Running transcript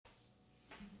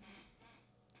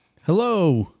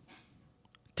Hello.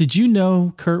 Did you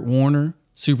know Kurt Warner,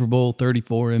 Super Bowl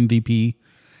 34 MVP,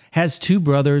 has two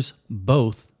brothers,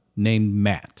 both named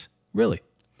Matt? Really?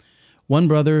 One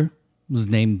brother was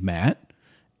named Matt,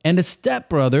 and a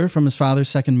stepbrother from his father's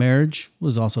second marriage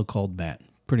was also called Matt.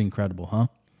 Pretty incredible, huh?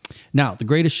 Now, the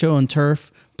greatest show on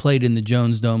turf played in the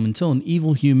Jones Dome until an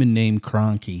evil human named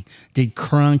Kroenke did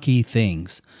Kroenke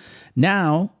things.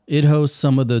 Now, it hosts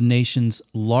some of the nation's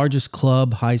largest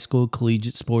club, high school,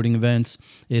 collegiate sporting events.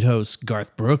 It hosts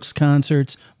Garth Brooks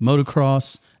concerts,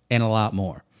 motocross, and a lot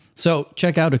more. So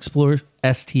check out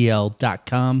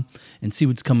explorestl.com and see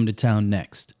what's coming to town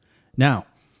next. Now,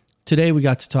 today we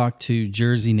got to talk to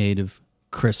Jersey native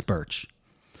Kris Bertsch.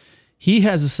 He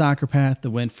has a soccer path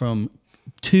that went from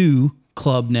 2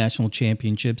 club national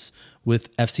championships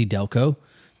with FC Delco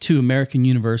to American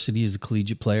University as a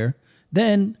collegiate player,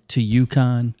 then to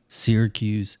UConn,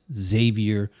 Syracuse,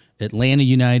 Xavier, Atlanta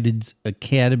United's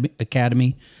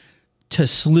Academy, to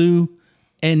SLU,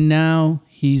 and now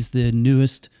he's the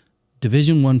newest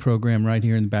Division I program right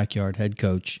here in the backyard head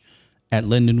coach at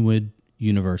Lindenwood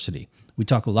University. We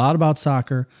talk a lot about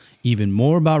soccer, even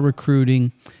more about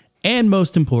recruiting, and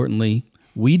most importantly,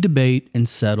 we debate and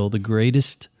settle the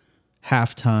greatest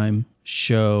halftime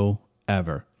show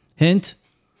ever. Hint,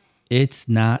 it's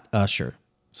not Usher.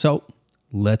 So,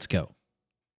 let's go.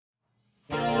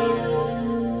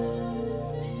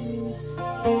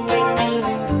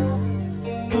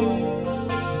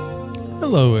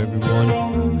 Hello,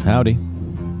 everyone. Howdy.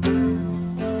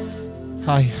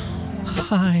 Hi.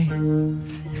 Hi.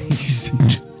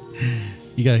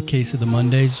 You got a case of the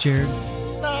Mondays, Jared?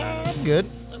 Nah, I'm good.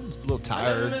 I'm just a little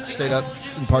tired. Stayed up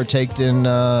and partaked in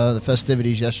the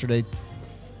festivities yesterday.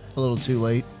 A little too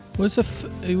late. It was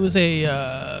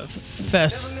a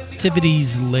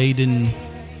festivities-laden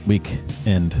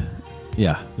Weekend.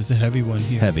 Yeah. It was a heavy one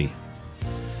here. Heavy.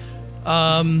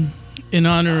 In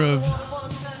honor of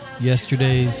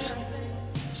yesterday's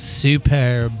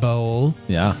Super Bowl,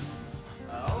 Yeah.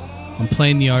 I'm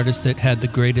playing the artist that had the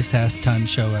greatest halftime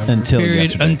show ever. Until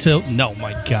yesterday. No,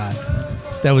 my God.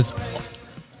 That was...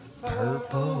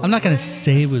 I'm not going to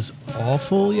say it was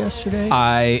awful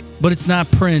yesterday, but it's not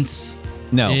Prince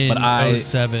in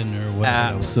 07 or whatever.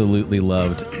 Absolutely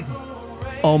loved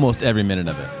almost every minute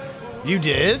of it. You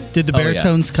did? Did the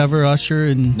baritones cover Usher?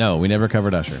 And No, we never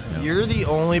covered Usher. No. You're the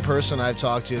only person I've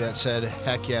talked to that said,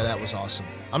 heck yeah, that was awesome.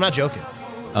 I'm not joking.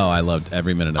 Oh, I loved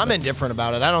every minute of it. I'm indifferent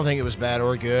about it. I don't think it was bad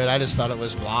or good. I just thought it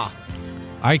was blah.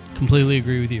 I completely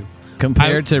agree with you.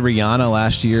 Compared to Rihanna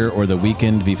last year or the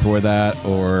weekend before that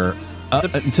or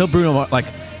until Bruno, like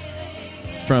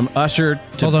from Usher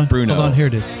to Bruno. Hold on, here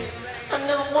it is.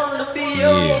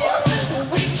 Yeah.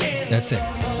 That's it.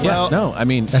 Well, no, I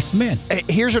mean, that's the man.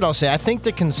 Here's what I'll say. I think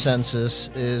the consensus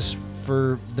is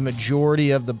for the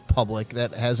majority of the public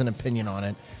that has an opinion on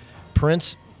it,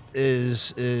 Prince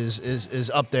is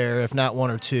up there, if not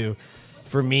one or two.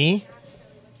 For me,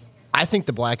 I think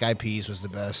the Black Eyed Peas was the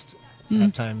best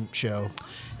halftime show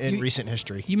in recent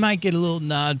history. You might get a little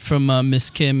nod from Miss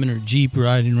Kim in her Jeep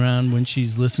riding around when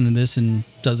she's listening to this and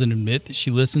doesn't admit that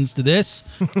she listens to this.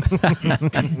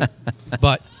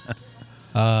 But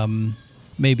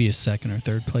maybe a second or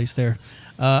third place there.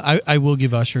 I will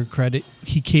give Usher credit.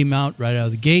 He came out right out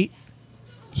of the gate.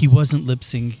 He wasn't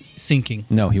lip-syncing.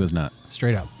 No, he was not.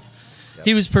 Straight up. Yep.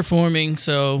 He was performing,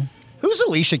 so... Who's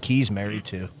Alicia Keys married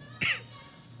to?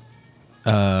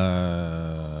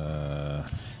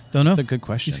 Don't know. That's a good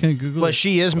question. She's going to Google it. But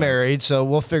she is married, so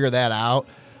we'll figure that out.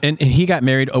 And he got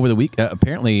married over the week.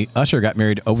 Apparently, Usher got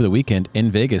married over the weekend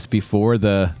in Vegas before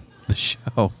the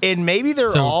show. And maybe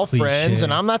they're all cliche. friends,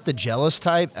 and I'm not the jealous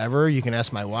type ever. You can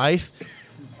ask my wife.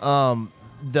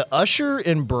 The Usher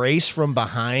embrace from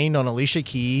behind on Alicia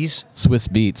Keys. Swiss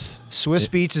Beats. Swiss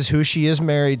Beats is who she is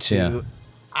married to. Yeah.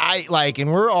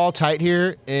 And we're all tight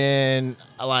here, and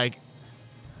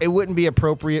it wouldn't be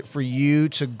appropriate for you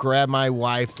to grab my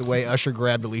wife the way Usher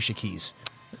grabbed Alicia Keys.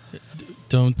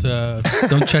 Don't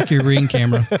check your ring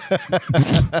camera.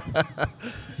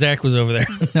 Zach was over there.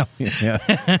 No.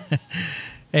 Yeah.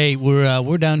 Hey,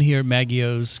 we're down here at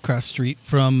Maggio's, cross street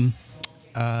from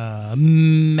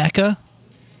Mecca,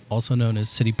 also known as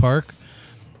City Park.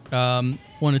 Want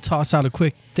to toss out a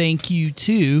quick thank you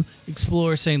to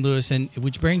Explore St. Louis, and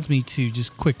which brings me to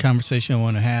just a quick conversation I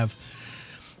want to have.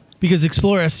 Because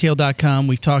explorestl.com,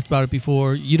 we've talked about it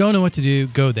before. You don't know what to do,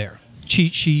 go there.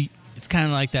 Cheat sheet. It's kind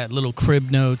of like that little crib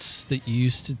notes that you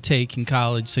used to take in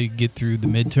college so you could get through the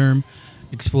midterm.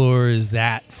 Explore is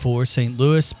that for St.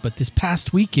 Louis. But this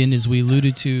past weekend, as we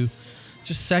alluded to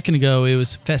just a second ago, it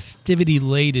was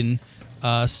festivity-laden,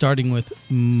 starting with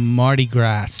Mardi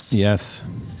Gras. Yes.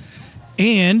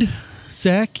 And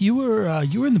Zach, you were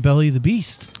in the belly of the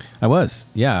beast. I was,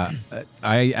 yeah.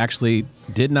 I actually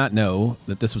did not know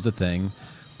that this was a thing,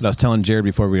 but I was telling Jared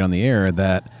before we were on the air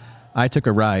that I took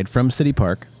a ride from City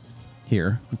Park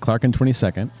here, Clark and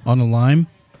 22nd. On a Lime?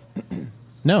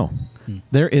 No.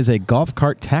 There is a golf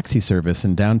cart taxi service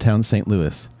in downtown St.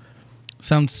 Louis.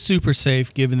 Sounds super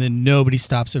safe given that nobody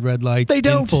stops at red lights They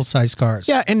don't. in full-size cars.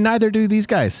 Yeah, and neither do these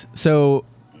guys. So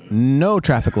no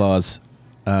traffic laws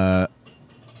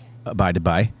abided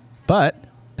by, but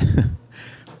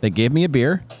they gave me a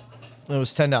beer. It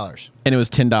was $10. And it was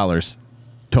 $10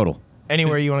 total.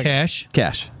 Anywhere you want to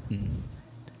Cash?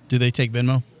 Do they take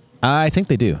Venmo? I think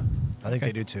they do. I think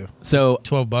they do too. So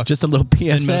 $12. Just a little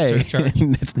Venmo PSA. surcharge.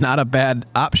 It's not a bad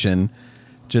option.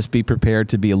 Just be prepared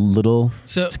to be a little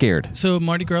scared. So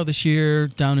Mardi Gras this year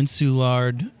down in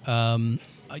Soulard,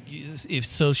 if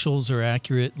socials are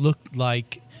accurate, looked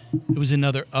like it was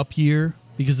another up year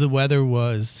because the weather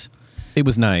was... It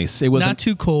was nice. It wasn't not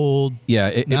too cold.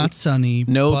 Yeah. Not sunny.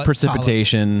 No but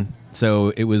precipitation. tolerable. So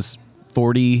it was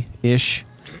 40-ish.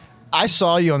 I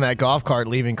saw you on that golf cart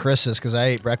leaving Chris's because I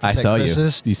ate breakfast I at saw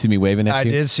Chris's. you. You see me waving at I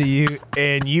you? did see you,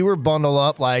 and you were bundled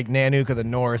up like Nanook of the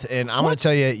North. And I'm going to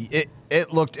tell you,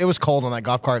 it was cold on that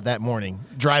golf cart that morning,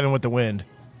 driving with the wind.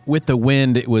 With the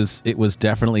wind, it was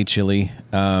definitely chilly.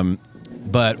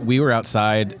 But we were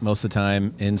outside most of the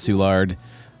time in Soulard,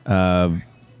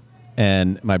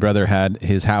 and my brother had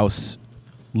his house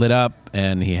lit up,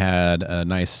 and he had a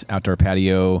nice outdoor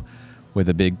patio with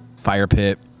a big fire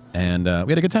pit, and we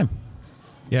had a good time.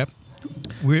 Yep.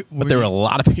 But there were a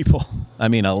lot of people. I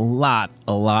mean, a lot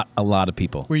of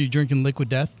people. Were you drinking Liquid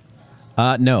Death?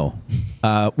 No.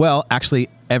 Well, actually,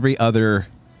 every other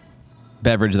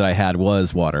beverage that I had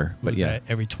was water. But Was yeah, that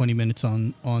every 20 minutes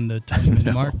on the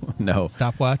 20-minute mark? No.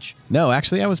 Stopwatch? No,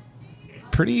 actually, I was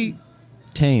pretty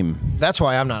tame. That's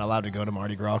why I'm not allowed to go to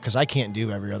Mardi Gras because I can't do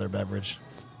every other beverage.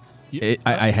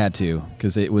 I had to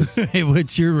because it was. Hey,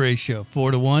 what's your ratio?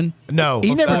 4-1? No.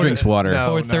 He never drinks water.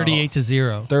 No, Or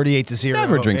 38-0? 38-0.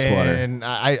 Never drinks water. And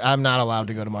I'm not allowed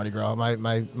to go to Mardi Gras.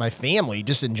 My family,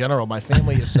 just in general, my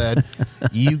family has said,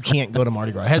 you can't go to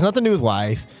Mardi Gras. It has nothing to do with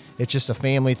life. It's just a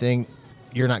family thing.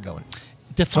 You're not going.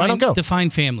 So I don't go. Define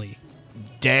family.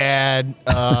 Dad,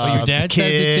 your dad kid.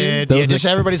 says it too? Yeah, just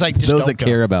everybody's like, just those don't that go.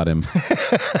 care about him.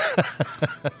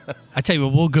 I tell you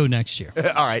what, we'll go next year.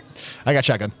 All right. I got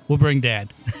shotgun. We'll bring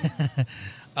Dad.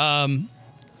 What are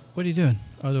you doing?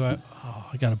 I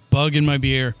got a bug in my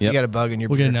beer. Yep. You got a bug in your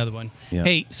We'll beer. get another one. Yep.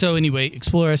 Hey, so anyway,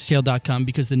 explorestl.com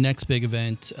because the next big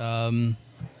event, kind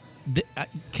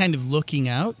of looking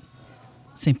out,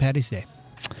 St. Patty's Day.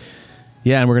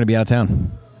 Yeah, and we're going to be out of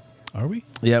town. Are we?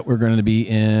 Yeah, we're going to be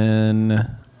in.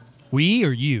 We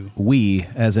or you? We,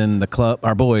 as in the club,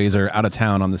 our boys are out of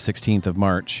town on the 16th of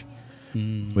March,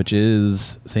 which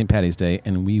is St. Patty's Day,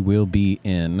 and we will be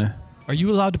in. Are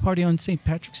you allowed to party on St.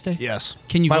 Patrick's Day? Yes.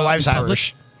 Can you? My go out wife's in public?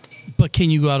 Irish. But can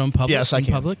you go out on public? Yes, I in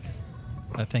can. Public?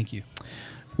 Thank you.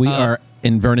 We are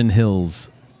in Vernon Hills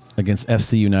against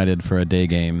FC United for a day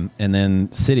game, and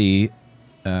then City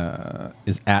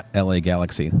is at LA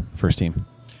Galaxy, first team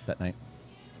that night.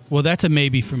 Well, that's a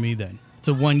maybe for me then. It's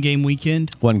a one-game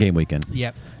weekend. One game weekend.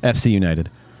 Yep. FC United.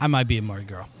 I might be a Mardi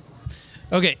Gras.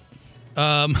 Okay.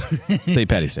 St.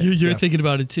 Patty's Day. You're thinking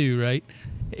about it too, right?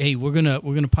 Hey, we're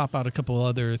gonna pop out a couple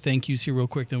other thank yous here real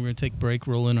quick. Then we're gonna take a break,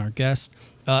 roll in our guest.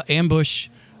 Ambush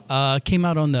came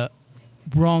out on the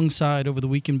wrong side over the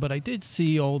weekend, but I did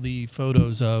see all the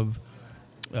photos of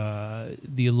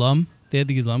the alum. They had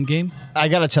the alum game. I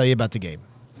got to tell you about the game.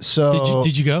 So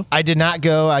Did you go? I did not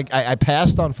go. I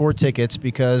passed on 4 tickets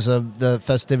because of the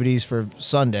festivities for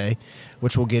Sunday,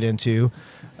 which we'll get into.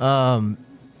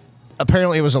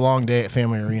 Apparently, it was a long day at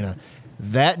Family Arena.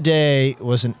 That day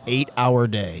was an 8-hour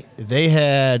day. They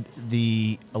had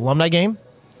the alumni game.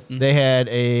 Mm-hmm. They had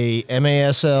a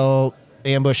MASL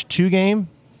Ambush 2 game.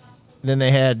 Then they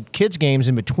had kids games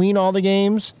in between all the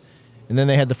games. And then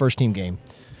they had the first team game.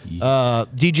 Yes.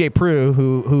 DJ Prue,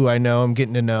 who I know, I'm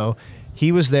getting to know,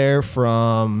 he was there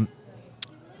from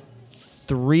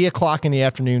 3 o'clock in the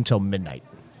afternoon till midnight.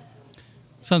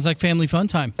 Sounds like family fun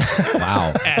time.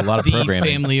 Wow, that's a lot of the programming.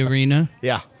 Family Arena.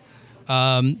 Yeah.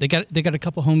 They got a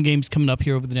couple home games coming up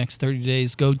here over the next 30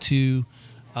 days. Go to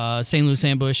St. Louis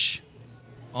Ambush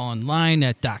online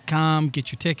at .com.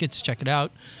 Get your tickets. Check it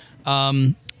out.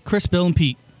 Chris, Bill, and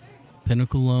Pete,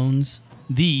 Pinnacle Loans,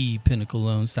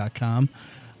 thepinnacleloans.com.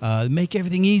 Make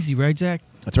everything easy, right, Zach?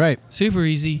 That's right. Super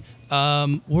easy.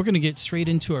 We're going to get straight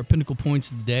into our Pinnacle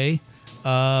points of the day.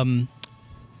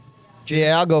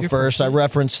 Yeah, I'll go first. I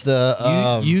referenced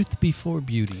the youth before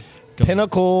beauty.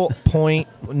 Pinnacle point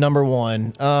number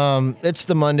one. It's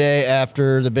the Monday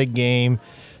after the big game.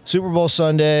 Super Bowl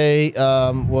Sunday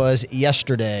was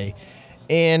yesterday.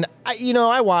 And,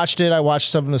 I watched it. I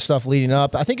watched some of the stuff leading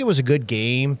up. I think it was a good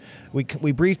game. We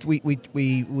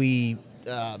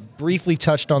briefly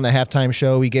touched on the halftime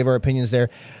show. We gave our opinions there.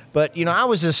 But, I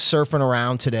was just surfing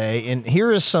around today, and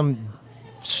here is some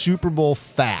Super Bowl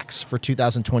facts for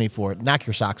 2024. Knock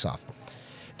your socks off.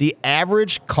 The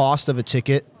average cost of a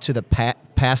ticket to the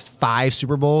past 5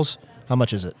 Super Bowls, how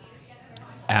much is it?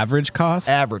 Average cost?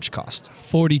 Average cost.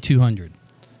 $4,200.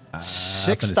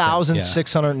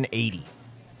 $6,680.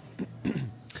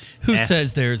 Who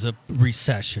says there's a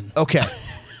recession? Okay.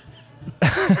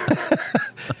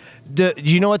 Do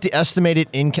you know what the estimated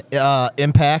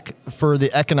impact for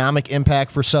the economic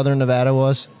impact for Southern Nevada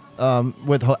was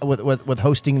with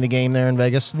hosting the game there in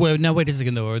Vegas? Well, now wait a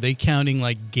second though. Are they counting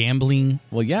like gambling?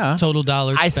 Well, yeah. Total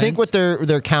dollars. I think what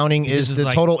they're counting is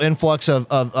the total influx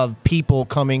of people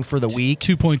coming for the week.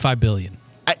 $2.5 billion.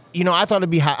 I thought it'd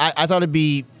be high. I thought it'd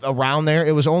be around there.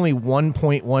 It was only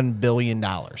 $1.1 billion.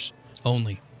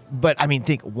 Only. But I mean,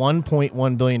 think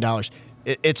 $1.1 billion.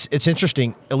 It's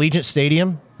interesting. Allegiant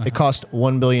Stadium, it cost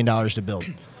 $1 billion to build.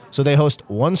 So they host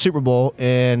one Super Bowl,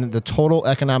 and the total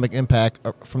economic impact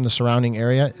from the surrounding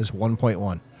area is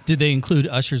 1.1. Did they include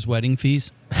Usher's wedding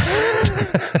fees?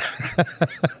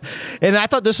 And I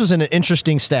thought this was an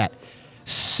interesting stat.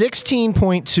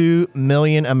 16.2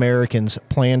 million Americans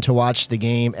plan to watch the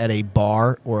game at a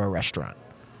bar or a restaurant.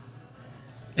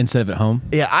 Instead of at home?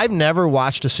 Yeah, I've never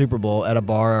watched a Super Bowl at a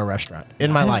bar or a restaurant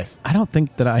in my life. I don't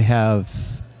think that I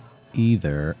have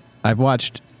either. I've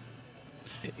watched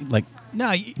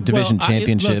division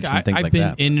championships and things like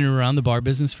that. I've been in and around the bar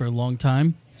business for a long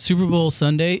time. Super Bowl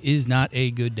Sunday is not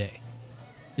a good day.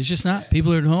 It's just not.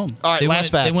 People are at home. All right,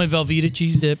 last fact. They went Velveeta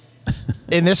cheese dip.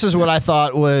 And this is what I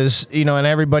thought was, and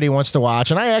everybody wants to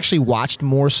watch. And I actually watched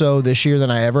more so this year than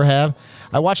I ever have.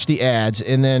 I watched the ads,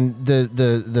 and then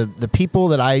the people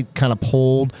that I kind of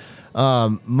polled,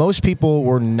 most people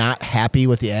were not happy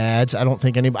with the ads. I don't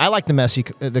think anybody. I like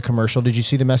the commercial. Did you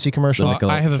see the Messi commercial?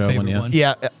 I have a favorite one.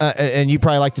 Yeah, and you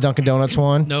probably like the Dunkin' Donuts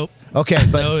one. Nope. Okay,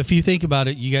 but no. If you think about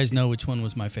it, you guys know which one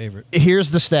was my favorite.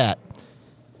 Here's the stat.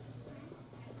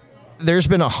 There's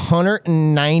been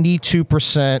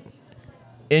 192%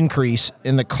 increase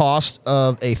in the cost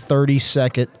of a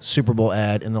 30-second Super Bowl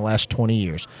ad in the last 20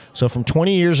 years. So from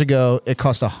 20 years ago, it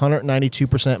cost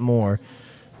 192% more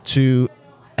to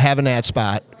have an ad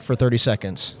spot for 30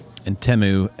 seconds. And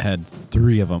Temu had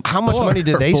 3 of them. How much money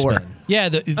did they spend? Yeah,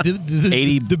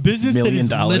 the business that is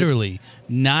literally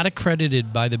not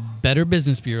accredited by the Better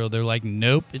Business Bureau. They're like,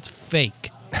 nope, it's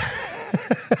fake.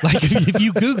 Like if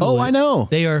you Google I know.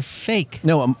 They are fake.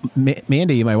 No,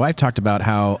 Mandy, my wife, talked about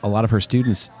how a lot of her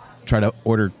students try to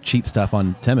order cheap stuff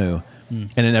on Temu,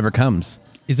 and it never comes.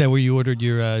 Is that where you ordered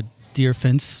your deer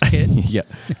fence kit? Yeah.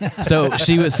 So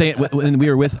she was saying, when we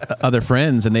were with other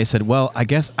friends, and they said, well, I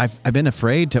guess I've been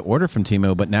afraid to order from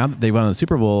Temu, but now that they won the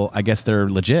Super Bowl, I guess they're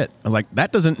legit. I was like,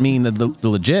 that doesn't mean that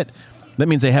they're legit. That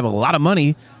means they have a lot of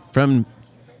money from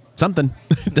something.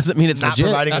 Doesn't mean it's not legit.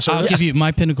 providing a service. I'll give you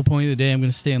my pinnacle point of the day. I'm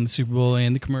going to stay on the Super Bowl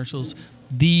and the commercials.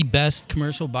 The best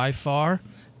commercial by far,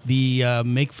 the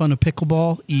make fun of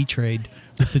pickleball E-Trade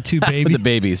with the 2 babies. The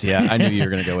babies, yeah. I knew you were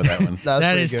going to go with that one.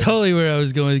 That is good. Totally where I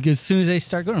was going. Because as soon as they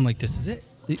start going, I'm like, this is it.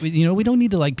 We don't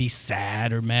need to be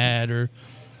sad or mad or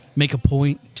make a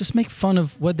point. Just make fun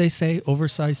of what they say,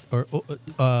 oversized or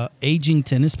aging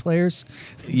tennis players.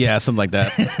 Yeah, something like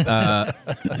that.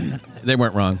 They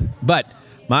weren't wrong. But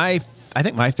I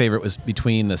think my favorite was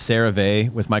between the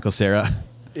CeraVe with Michael Cera,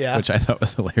 which I thought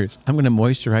was hilarious. I'm going to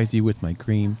moisturize you with my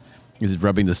cream. He's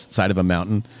rubbing the side of a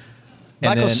mountain.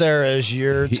 Michael Cera is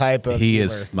your type of He humor.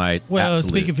 is my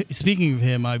absolute. Speaking of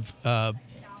him, I've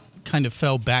kind of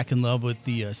fell back in love with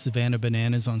the Savannah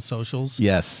Bananas on socials.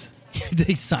 Yes.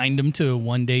 They signed him to a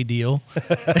 1-day deal.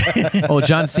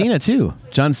 John Cena, too.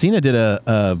 John Cena did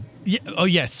a Yeah. Oh,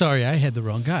 yeah. Sorry, I had the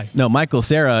wrong guy. No, Michael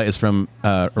Cera is from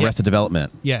Arrested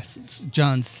Development. Yes, it's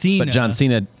John Cena. But John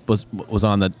Cena was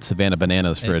on the Savannah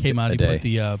Bananas for a day. Came out, he put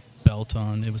the belt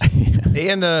on. It was.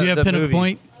 And the you have the movie.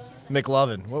 Point?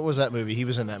 McLovin. What was that movie? He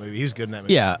was in that movie. He was good in that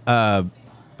movie. Yeah.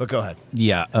 But go ahead.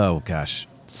 Yeah. Oh gosh.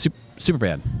 Super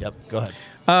bad. Yep. Go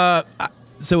ahead.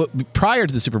 So prior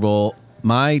to the Super Bowl,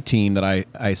 my team that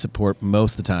I support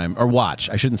most of the time, or watch,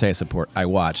 I shouldn't say I support, I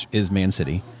watch, is Man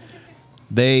City.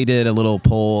 They did a little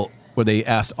poll where they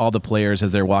asked all the players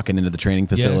as they're walking into the training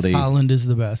facility. Yes, Holland is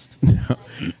the best.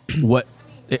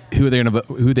 who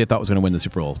they thought was going to win the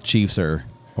Super Bowl, Chiefs or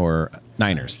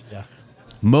Niners. Yeah.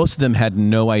 most of them had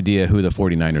no idea who the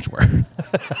 49ers were.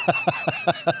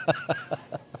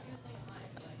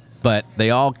 But they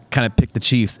all kind of picked the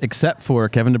Chiefs, except for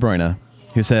Kevin De Bruyne,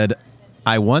 who said,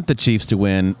 I want the Chiefs to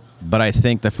win, but I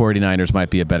think the 49ers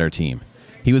might be a better team.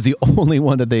 He was the only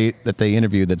one that they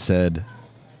interviewed that said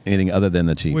anything other than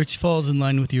the Chiefs. Which falls in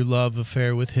line with your love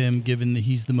affair with him, given that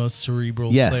he's the most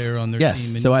cerebral player on their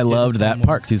team. Yes, so I loved that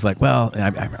part. He's like, well,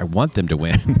 I want them to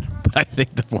win, but I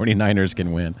think the 49ers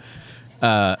can win.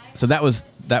 So that was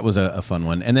a fun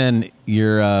one. And then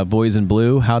your boys in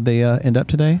blue, how'd they end up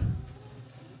today?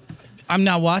 I'm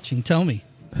not watching. Tell me.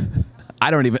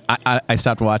 I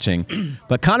stopped watching.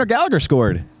 But Conor Gallagher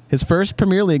scored his first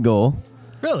Premier League goal.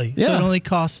 Really? Yeah. So it only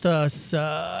cost us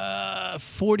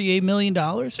 $48 million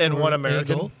And one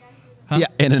American. Huh? Yeah,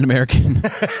 and an American.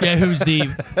 Yeah, who's the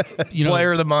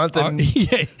Player of the month in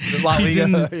yeah, La he's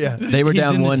Liga. in- Yeah. They were He's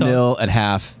down in the 1-0 at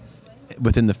half.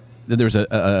 There was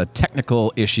a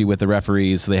technical issue with the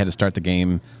referees, so they had to start the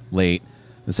game late,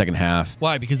 the second half.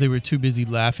 Why? Because they were too busy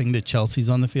laughing that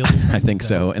Chelsea's on the field? I think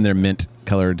so, in their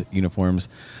mint-colored uniforms.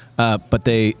 But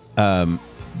they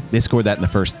scored that in the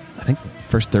first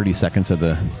 30 seconds of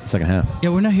the second half. Yeah,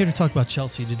 we're not here to talk about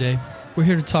Chelsea today. We're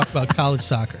here to talk about college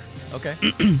soccer. Okay.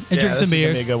 And drink some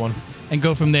beers. Be a good one. And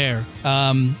go from there.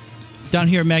 Down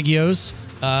here at Maggio's,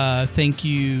 thank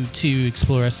you to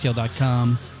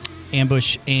ExploreSTL.com,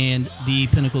 Ambush, and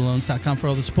ThePinnacleLoans.com for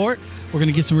all the support. We're going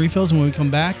to get some refills, and when we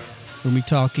come back, we're going to be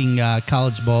talking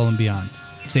college ball and beyond.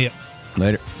 See ya.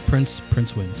 Later. Prince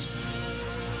wins.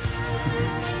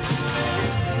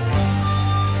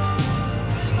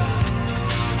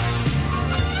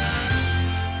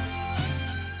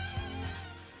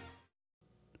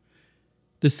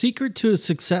 The secret to a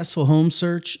successful home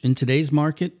search in today's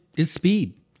market is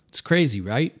speed. It's crazy,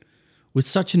 right? With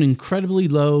such an incredibly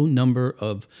low number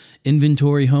of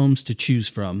inventory homes to choose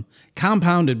from,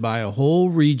 compounded by a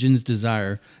whole region's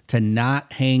desire to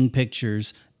not hang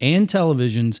pictures and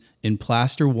televisions in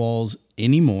plaster walls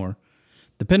anymore,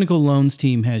 the Pinnacle Loans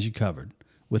team has you covered.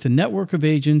 With a network of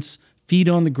agents, feet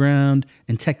on the ground,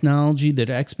 and technology that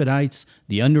expedites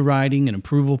the underwriting and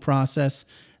approval process,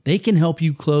 they can help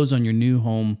you close on your new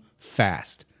home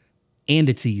fast. And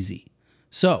it's easy.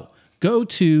 So go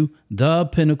to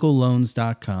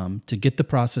thepinnacleloans.com to get the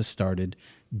process started.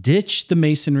 Ditch the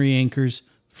masonry anchors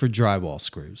for drywall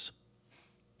screws.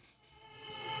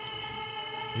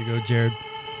 Here you go, Jared.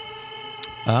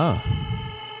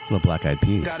 Little Black Eyed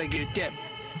Peas.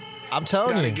 I'm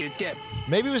telling you,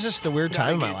 maybe it was just the weird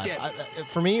time in my life.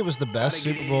 For me, it was the best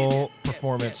Super Bowl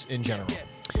performance in general.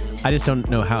 I just don't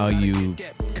know how you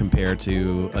compare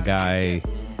to a guy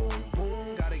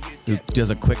who does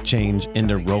a quick change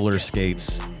into roller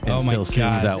skates and Oh my still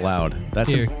sings God. out loud. That's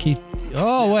Here, keep.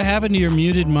 Oh, what happened to your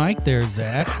muted mic there,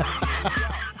 Zach?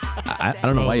 I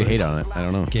don't know why you hate on it. I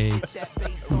don't know. Gates.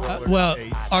 Well,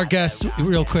 our guest,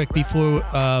 real quick, before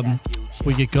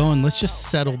we get going, let's just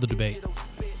settle the debate.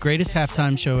 Greatest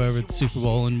halftime show ever at the Super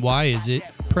Bowl, and why is it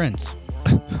Prince?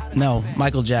 No,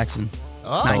 Michael Jackson.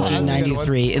 Oh, that's a good one.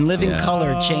 1993. In Living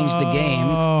Color changed the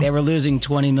game. They were losing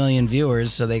 20 million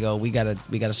viewers, so they go, we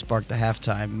gotta spark the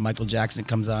halftime. Michael Jackson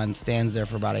comes on, stands there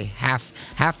for about a half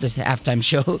the halftime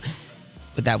show,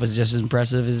 but that was just as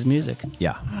impressive as his music.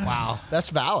 Yeah. Wow,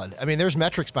 that's valid. I mean, there's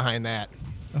metrics behind that.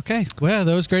 Okay. Well,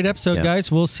 that was a great episode, Yeah. guys.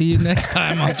 We'll see you next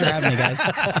time. Thanks for having me, guys.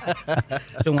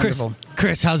 It's been wonderful.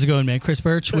 Chris, how's it going, man? Kris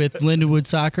Bertsch with Lindenwood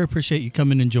Soccer. Appreciate you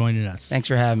coming and joining us. Thanks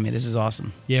for having me. This is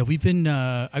awesome. Yeah, we've been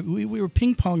we were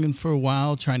ping ponging for a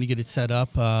while trying to get it set up.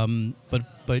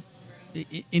 But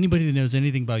anybody that knows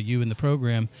anything about you and the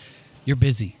program, you're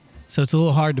busy, so it's a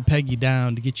little hard to peg you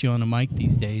down to get you on a mic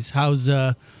these days. How's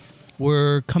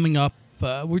we're coming up?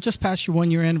 We're just past your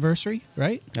 1 year anniversary,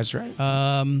 right? That's right.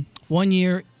 1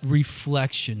 year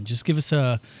reflection. Just give us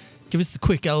the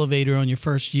quick elevator on your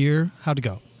first year. How'd it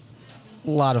go? A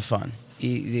lot of fun.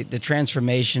 The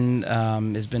transformation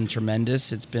has been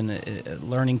tremendous. It's been a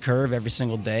learning curve every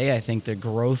single day. I think the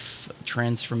growth,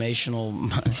 transformational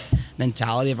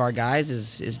mentality of our guys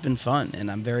has been fun,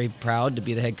 and I'm very proud to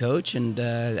be the head coach. And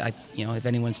if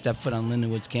anyone stepped foot on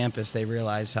Lindenwood's campus, they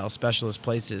realize how special this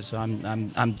place is. So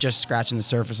I'm just scratching the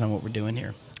surface on what we're doing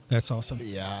here. That's awesome.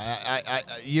 Yeah,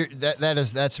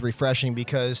 that's refreshing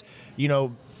because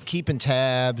keeping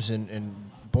tabs and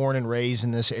born and raised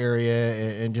in this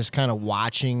area and just kind of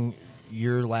watching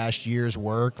your last year's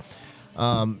work.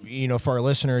 For our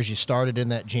listeners, you started in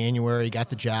that January, got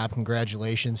the job.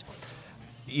 Congratulations.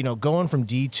 Going from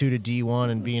D2 to D1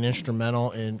 and being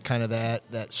instrumental in kind of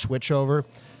that switch over.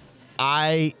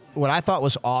 What I thought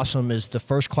was awesome is the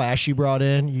first class you brought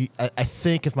in. I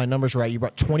think if my number's right, you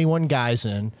brought 21 guys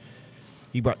in.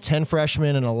 You brought 10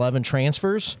 freshmen and 11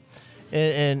 transfers,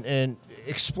 and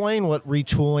explain what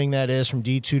retooling that is from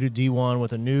D2 to D1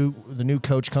 with the new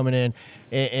coach coming in,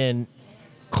 and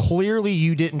clearly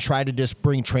you didn't try to just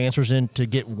bring transfers in to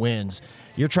get wins.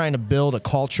 You're trying to build a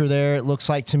culture there, it looks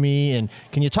like to me. And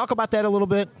can you talk about that a little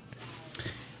bit?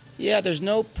 Yeah, there's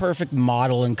no perfect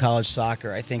model in college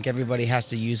soccer. I think everybody has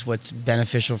to use what's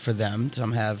beneficial for them.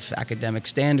 Some have academic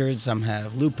standards, some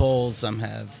have loopholes, some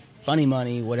have funny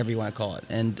money, whatever you want to call it.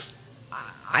 And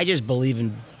I just believe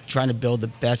in trying to build the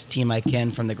best team I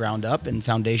can from the ground up and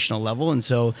foundational level. And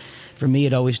so for me,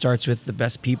 it always starts with the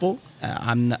best people.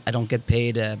 I don't get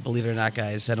paid, believe it or not,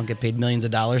 guys, I don't get paid millions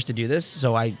of dollars to do this.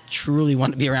 So I truly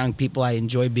want to be around people I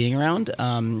enjoy being around.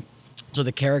 So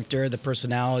the character, the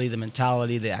personality, the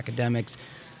mentality, the academics,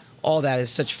 all that is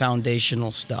such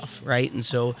foundational stuff, right? And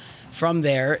so from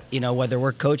there, whether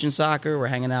we're coaching soccer, we're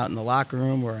hanging out in the locker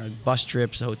room, we're on bus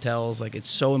trips, hotels, like it's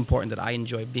so important that I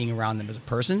enjoy being around them as a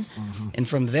person. Mm-hmm. And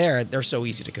from there, they're so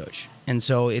easy to coach. And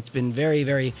so it's been very,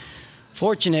 very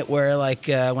fortunate where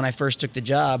when I first took the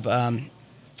job, I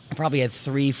probably had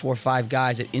 3, 4, 5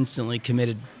 guys that instantly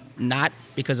committed, not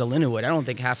because of Lindenwood. I don't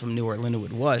think half of them knew where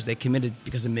Lindenwood was. They committed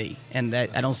because of me. And that,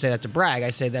 I don't say that to brag. I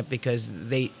say that because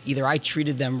either I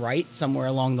treated them right somewhere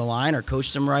along the line or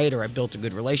coached them right or I built a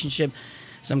good relationship.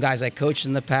 Some guys I coached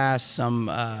in the past, some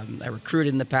I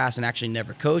recruited in the past and actually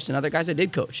never coached, and other guys I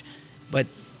did coach. But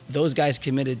those guys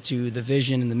committed to the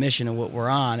vision and the mission of what we're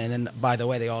on. And then, by the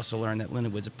way, they also learned that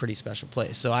Lindenwood's a pretty special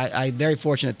place. So I'm very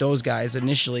fortunate those guys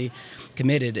initially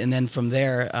committed. And then from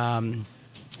there,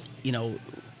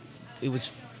 it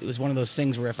was one of those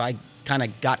things where if I kind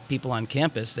of got people on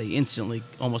campus, they instantly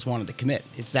almost wanted to commit.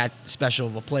 It's that special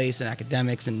of a place and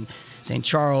academics and St.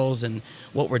 Charles and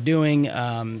what we're doing.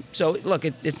 So look,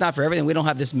 it's not for everything. We don't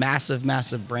have this massive,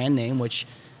 massive brand name, which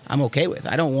I'm okay with.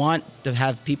 I don't want to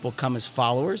have people come as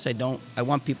followers. I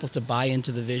want people to buy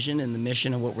into the vision and the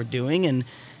mission of what we're doing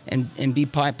and be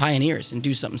pioneers and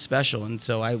do something special. And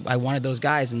so I wanted those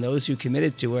guys, and those who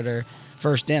committed to it are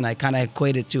first in. I kind of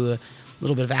equate it to a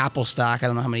little bit of Apple stock. I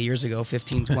don't know how many years ago,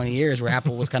 15, 20 years, where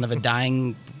Apple was kind of a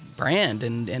dying brand.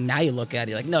 And now you look at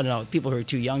it, you're like, no, people who are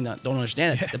too young don't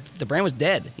understand it. The brand was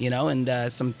dead,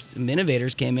 and some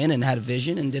innovators came in and had a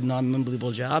vision and did an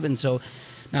unbelievable job. And so,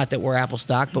 not that we're Apple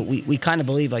stock, but we kind of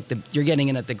believe you're getting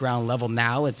in at the ground level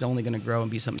now. It's only going to grow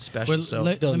and be something special. Well,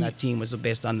 so building that team was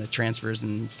based on the transfers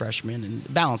and freshmen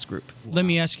and balanced group. Let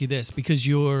me ask you this, because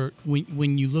when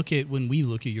we look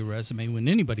at your resume, when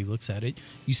anybody looks at it,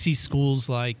 you see schools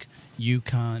like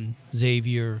UConn,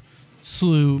 Xavier,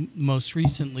 SLU, most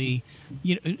recently.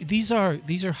 These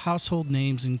are household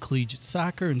names in collegiate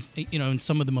soccer, and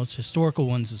some of the most historical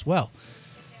ones as well.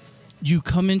 You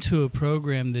come into a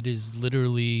program that is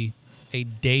literally a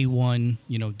day one,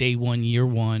 year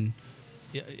one,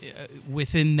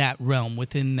 within that realm,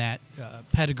 within that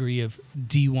pedigree of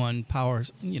D1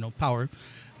 power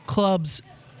clubs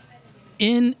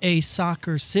in a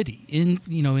soccer city,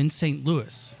 in St.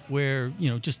 Louis, where,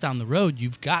 just down the road,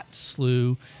 you've got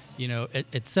SLU,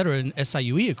 et cetera, and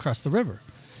SIUE across the river.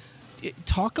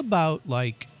 Talk about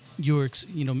your,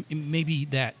 maybe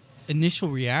that initial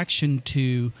reaction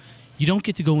to, you don't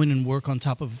get to go in and work on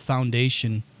top of a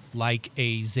foundation like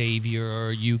a Xavier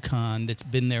or a UConn that's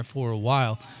been there for a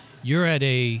while. You're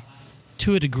to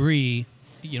a degree,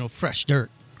 fresh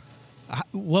dirt.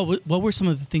 What were some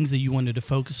of the things that you wanted to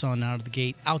focus on out of the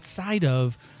gate outside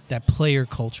of that player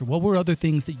culture? What were other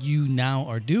things that you now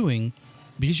are doing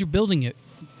because you're building it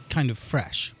kind of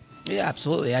fresh? Yeah,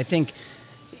 absolutely. I think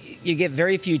you get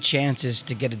very few chances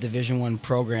to get a Division I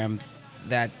program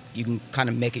that you can kind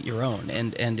of make it your own.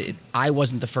 I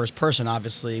wasn't the first person,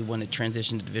 obviously, when it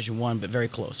transitioned to Division I, but very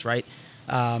close, right?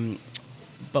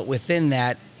 But within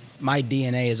that, my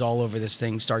DNA is all over this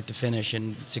thing, start to finish,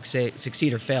 and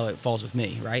succeed or fail, it falls with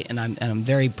me, right? And I'm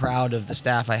very proud of the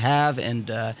staff I have,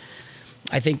 and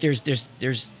I think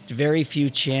there's very few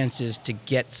chances to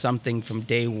get something from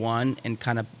day one and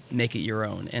kind of make it your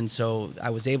own. And so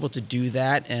I was able to do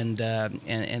that, and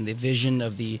the vision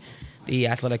of the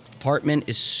athletic department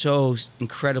is so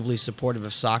incredibly supportive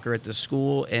of soccer at the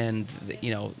school. And,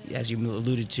 as you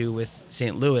alluded to with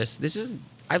St. Louis,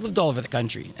 I've lived all over the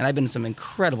country, and I've been in some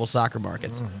incredible soccer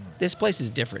markets. Mm-hmm. This place is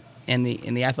different, and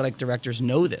the athletic directors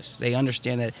know this. They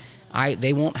understand that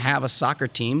they won't have a soccer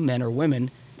team, men or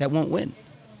women, that won't win.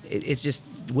 It's just,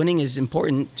 winning is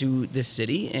important to this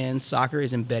city, and soccer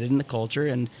is embedded in the culture,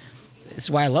 and it's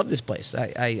why I love this place.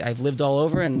 I've lived all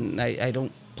over, and I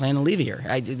don't plan to leave here.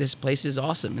 This place is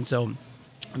awesome. And so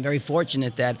I'm very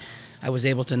fortunate that I was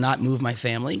able to not move my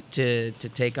family to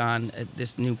take on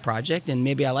this new project. And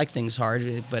maybe I like things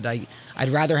hard, but I'd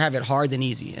rather have it hard than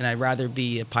easy, and I'd rather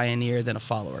be a pioneer than a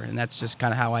follower. And that's just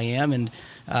kind of how I am. And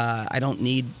I don't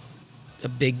need a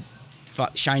big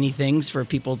shiny things for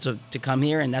people to come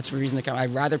here, and that's the reason to come.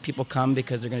 I'd rather people come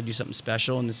because they're going to do something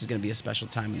special, and this is going to be a special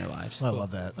time in their lives. I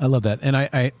love that. I love that.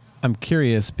 And I'm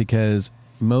curious because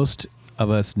most of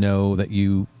us know that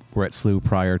you were at SLU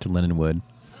prior to Lindenwood,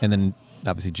 and then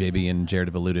obviously JB and Jared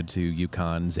have alluded to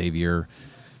UConn, Xavier.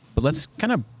 But let's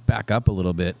kind of back up a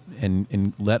little bit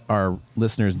and let our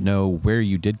listeners know where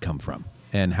you did come from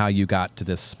and how you got to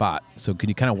this spot. So can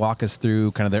you kind of walk us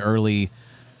through kind of the early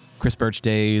Kris Bertsch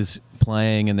days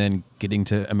playing and then getting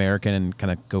to American and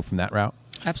kind of go from that route?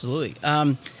 Absolutely.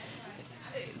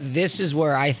 This is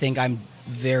where I think I'm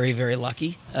very, very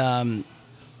lucky.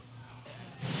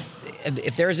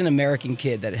 If there's an American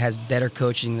kid that has better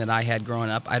coaching than I had growing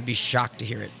up, I'd be shocked to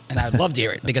hear it. And I'd love to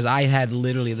hear it because I had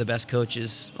literally the best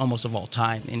coaches almost of all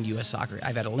time in U.S. soccer.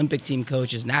 I've had Olympic team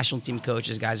coaches, national team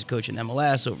coaches, guys who coach in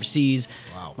MLS, overseas.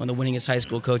 Wow. One of the winningest high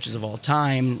school coaches of all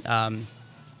time.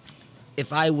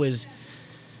 If I was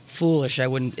foolish, I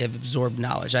wouldn't have absorbed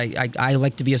knowledge. I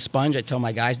like to be a sponge. I tell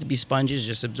my guys to be sponges,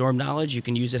 just absorb knowledge. You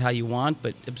can use it how you want,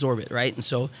 but absorb it, right? And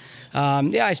so,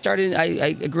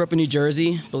 I grew up in New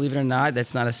Jersey. Believe it or not,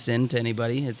 that's not a sin to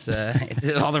anybody. It's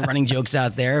all the running jokes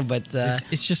out there, but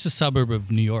It's just a suburb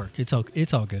of New York. It's all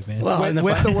good, man. well,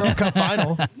 With the World Cup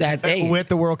final. With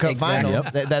the World Cup Exactly.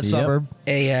 final. That suburb.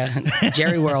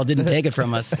 Jerry World didn't take it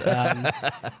from us. The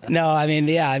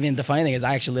funny thing is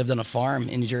I actually lived on a farm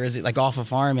in New Jersey, like off a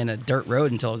farm in a dirt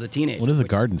road until I was a teenager. What is a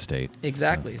garden state?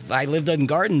 Exactly. I lived in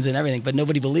gardens and everything, but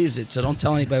nobody believes it, so don't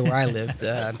tell anybody where I lived,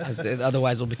 because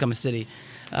otherwise it'll become a city.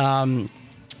 So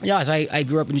I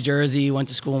grew up in New Jersey, went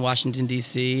to school in Washington,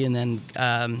 D.C., and then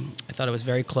I thought I was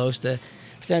very close to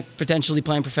potentially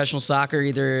playing professional soccer,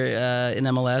 either in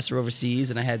MLS or overseas,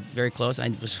 and I had very close.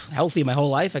 I was healthy my whole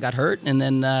life. I got hurt, and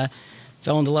then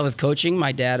fell into love with coaching.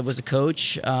 My dad was a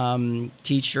coach,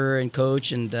 teacher and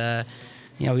coach, and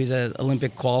he's an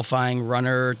Olympic qualifying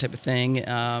runner type of thing.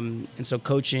 And so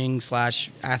coaching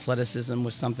 / athleticism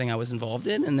was something I was involved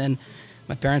in. And then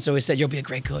my parents always said, you'll be a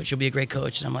great coach. You'll be a great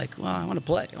coach. And I'm like, well, I want to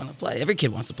play. Every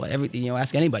kid wants to play.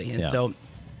 Ask anybody. And so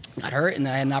got hurt. And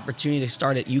then I had an opportunity to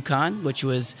start at UConn, which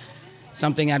was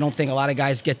something I don't think a lot of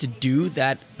guys get to do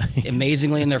that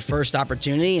amazingly in their first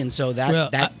opportunity. And so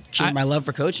that changed my love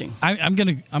for coaching. I'm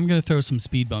gonna throw some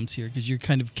speed bumps here because you're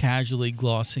kind of casually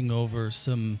glossing over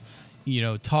some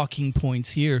talking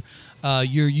points here.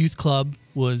 Your youth club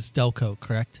was Delco,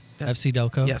 correct? Yes. FC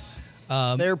Delco? Yes.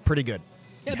 They're pretty good.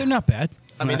 Yeah, they're not bad.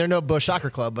 I mean, they're no Bush Soccer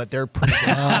Club, but they're pretty good.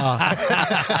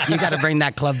 You got to bring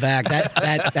that club back.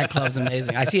 That club's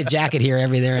amazing. I see a jacket here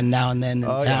every there and now and then in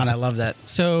town. Yeah. I love that.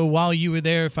 So while you were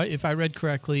there, if I read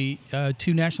correctly,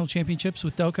 2 national championships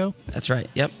with Delco? That's right.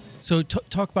 Yep. So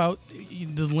talk about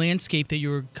the landscape that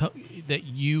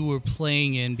you were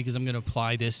playing in, because I'm going to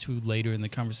apply this to later in the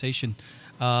conversation.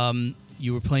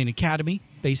 You were playing academy,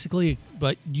 basically,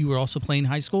 but you were also playing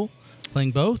high school,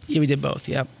 playing both? Yeah, we did both,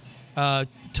 yep.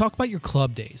 Talk about your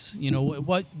club days.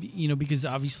 Because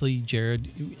obviously, Jared,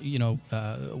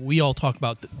 we all talk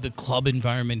about the club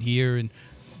environment here and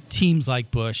teams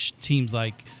like Bush, teams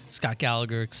like Scott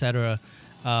Gallagher, etc.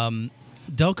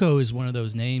 Delco is one of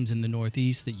those names in the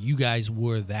Northeast that you guys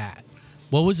were that.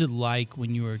 What was it like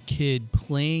when you were a kid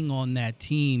playing on that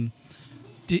team?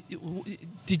 Did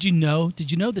you know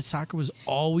that soccer was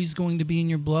always going to be in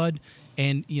your blood?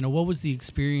 And, what was the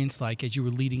experience like as you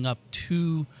were leading up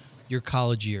to your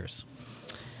college years?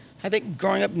 I think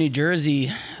growing up in New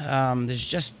Jersey,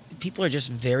 people are just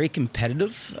very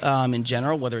competitive in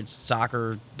general, whether it's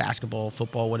soccer, basketball,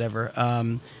 football, whatever.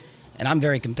 And I'm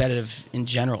very competitive in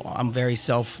general. I'm very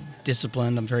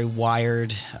self-disciplined. I'm very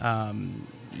wired.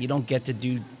 You don't get to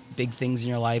do big things in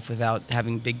your life without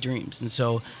having big dreams. And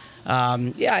so,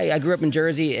 I grew up in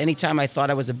Jersey. Anytime I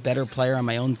thought I was a better player on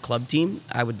my own club team,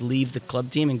 I would leave the club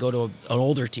team and go to an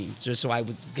older team, just so I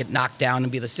would get knocked down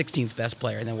and be the 16th best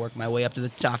player, and then work my way up to the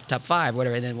top 5,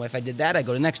 whatever. And then if I did that, I'd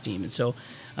go to the next team. And so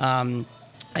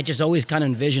I just always kind of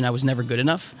envisioned I was never good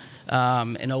enough,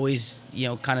 and always,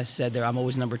 kind of said there, I'm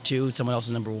always number 2, someone else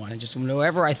is number 1. And just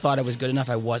whenever I thought I was good enough,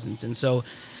 I wasn't. And so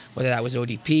whether that was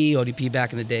ODP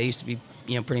back in the day used to be,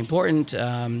 pretty important.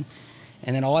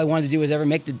 And then all I wanted to do was ever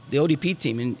make the ODP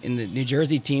team. In the New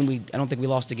Jersey team, I don't think we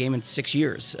lost a game in 6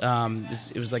 years.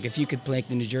 It was like if you could make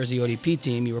the New Jersey ODP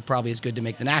team, you were probably as good to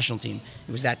make the national team.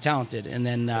 It was that talented. And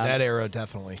then that era,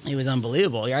 definitely. It was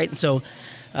unbelievable, right? And so,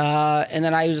 and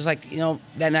then I was like,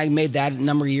 then I made that a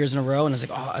number of years in a row, and I was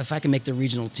like, oh, if I can make the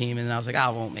regional team, and then I was like, I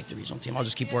won't make the regional team. I'll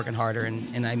just keep working harder,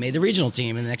 and I made the regional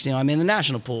team, and the next thing I'm in the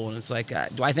national pool, and it's like,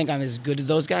 do I think I'm as good as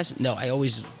those guys? No, I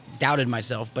always doubted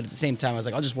myself, but at the same time, I was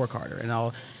like, I'll just work harder, and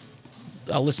I'll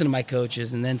listen to my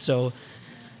coaches, and then so,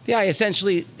 yeah,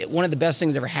 essentially, one of the best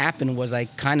things that ever happened was I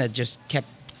kind of just kept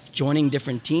joining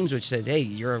different teams, which says, hey,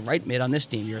 you're a right mid on this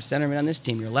team, you're a center mid on this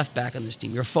team, you're a left back on this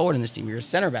team, you're a forward on this team, you're a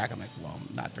center back. I'm like, well,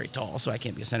 I'm not very tall, so I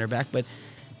can't be a center back, but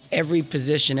every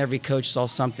position, every coach saw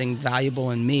something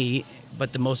valuable in me,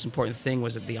 but the most important thing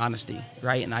was the honesty,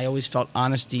 right? And I always felt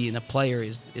honesty in a player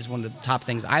is one of the top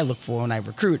things I look for when I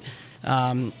recruit.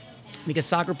 Because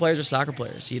soccer players are soccer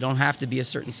players. You don't have to be a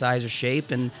certain size or shape,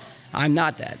 and I'm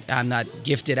not that. I'm not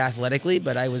gifted athletically,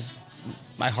 but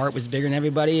my heart was bigger than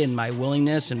everybody, and my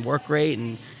willingness and work rate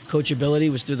and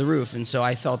coachability was through the roof. And so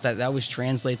I felt that always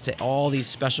translates to all these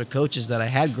special coaches that I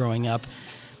had growing up,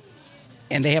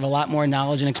 and they have a lot more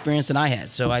knowledge and experience than I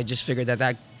had. So I just figured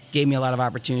that gave me a lot of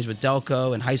opportunities with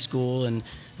Delco and high school, and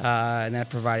that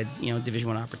provided Division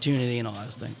I opportunity and all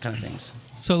those kind of things.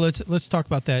 So let's talk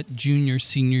about that junior,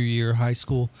 senior year of high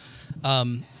school.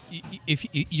 If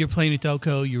you're playing at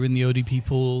Delco, you're in the ODP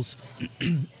pools,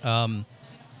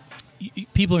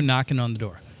 people are knocking on the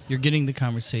door. You're getting the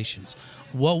conversations.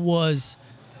 What was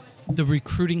the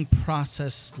recruiting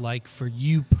process like for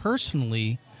you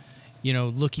personally,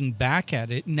 looking back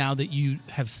at it now that you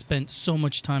have spent so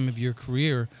much time of your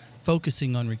career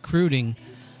focusing on recruiting?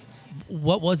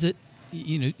 What was it?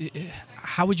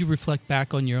 How would you reflect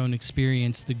back on your own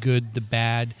experience, the good, the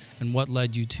bad, and what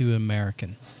led you to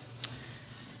American?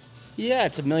 Yeah,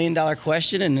 it's $1 million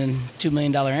question and then $2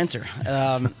 million answer.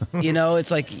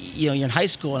 It's like, you're in high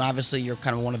school and obviously you're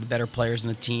kind of one of the better players in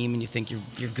the team and you think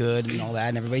you're good and all that,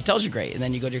 and everybody tells you great. And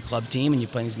then you go to your club team and you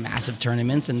play these massive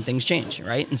tournaments and things change,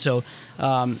 right? And so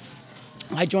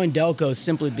I joined Delco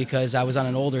simply because I was on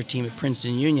an older team at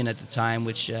Princeton Union at the time,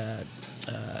 which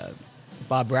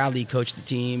Bob Bradley coached the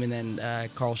team, and then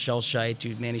Carl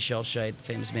Schellscheit, Manny Schellscheit,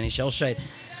 famous Manny Schellscheit,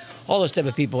 all those type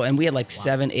of people. And we had like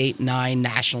 7, 8, 9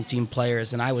 national team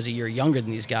players, and I was a year younger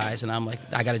than these guys. And I'm like,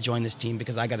 I got to join this team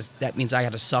because that means I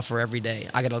got to suffer every day.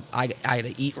 I got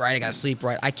to eat right. I got to sleep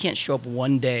right. I can't show up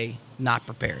one day not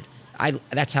prepared.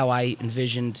 That's how I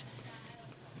envisioned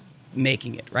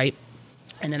making it, right?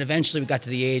 And then eventually we got to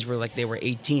the age where like they were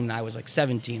 18 and I was like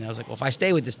 17. I was like, well, if I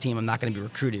stay with this team, I'm not going to be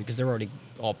recruited because they're already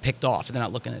all picked off and they're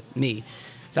not looking at me.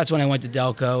 So that's when I went to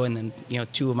Delco, and then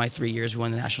 2 of my 3 years we won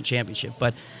the national championship.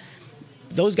 But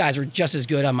those guys were just as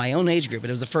good on my own age group. It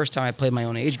was the first time I played my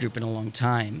own age group in a long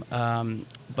time.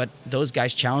 But those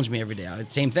guys challenged me every day.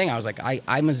 Same thing. I was like,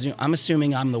 I'm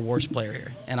assuming I'm the worst player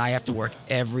here, and I have to work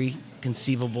every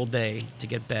conceivable day to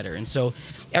get better. And so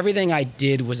everything I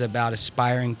did was about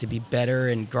aspiring to be better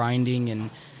and grinding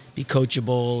and be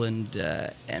coachable,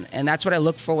 and that's what I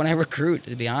look for when I recruit,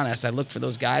 to be honest. I look for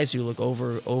those guys who look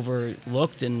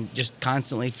overlooked and just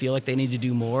constantly feel like they need to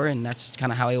do more, and that's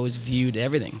kind of how I always viewed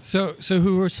everything. So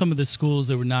who were some of the schools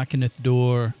that were knocking at the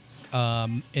door,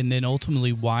 and then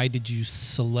ultimately why did you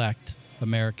select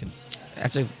American?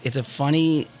 It's a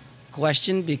funny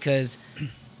question because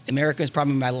American is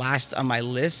probably my last on my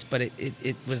list, but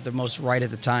it was the most right at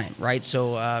the time, right?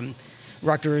 So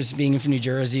Rutgers, being from New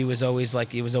Jersey, was always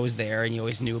there, and you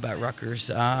always knew about Rutgers.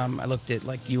 I looked at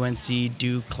like UNC,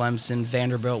 Duke, Clemson,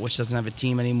 Vanderbilt, which doesn't have a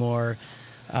team anymore,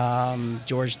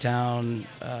 Georgetown,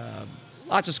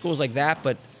 lots of schools like that,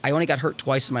 but I only got hurt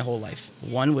twice in my whole life.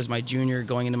 One was my junior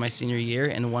going into my senior year,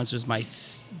 and once was my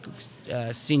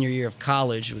senior year of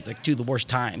college. It was like 2 of the worst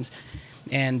times.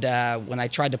 And when I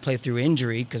tried to play through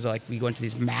injury, because like we go into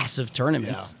these massive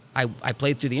tournaments, I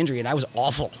played through the injury, and I was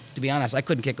awful, to be honest. I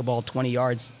couldn't kick a ball 20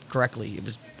 yards correctly.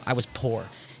 I was poor.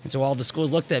 And so all the schools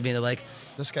looked at me, and they're like,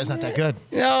 this guy's not that good.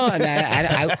 No,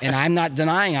 and I'm not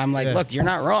denying. I'm like, look, you're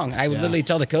not wrong. I would literally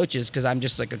tell the coaches, because I'm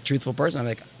just like a truthful person. I'm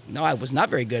like, no, I was not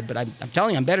very good, but I'm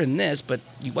telling you I'm better than this, but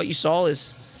what you saw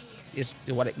is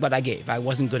what I gave. I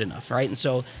wasn't good enough, right? And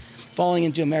so falling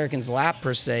into American's lap,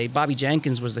 per se, Bobby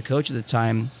Jenkins was the coach at the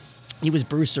time. He was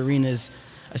Bruce Arena's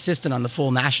assistant on the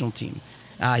full national team.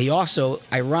 He also,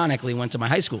 ironically, went to my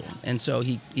high school. And so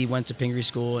he went to Pingree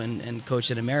School and coached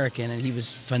at American, and he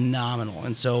was phenomenal.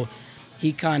 And so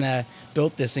he kind of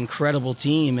built this incredible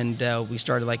team, and we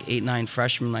started like 8, 9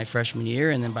 freshmen my freshman year,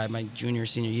 and then by my junior,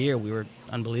 senior year, we were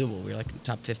unbelievable. We were like in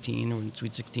top 15, or in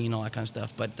Sweet 16, all that kind of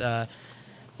stuff. But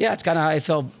it's kind of how I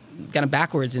fell kind of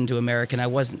backwards into American. It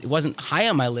wasn't high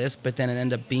on my list, but then it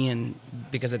ended up being,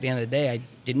 because at the end of the day, I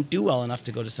didn't do well enough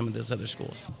to go to some of those other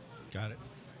schools. Got it.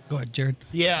 Go ahead, Jared.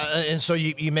 Yeah, and so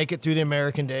you make it through the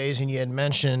American days, and you had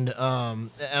mentioned, and I'm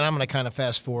going to kind of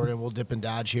fast forward, and we'll dip and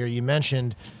dodge here. You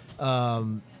mentioned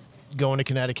going to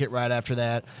Connecticut right after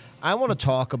that. I want to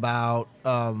talk about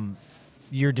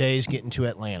your days getting to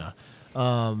Atlanta.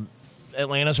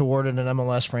 Atlanta's awarded an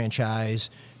MLS franchise.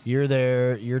 You're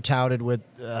there. You're touted with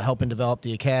helping develop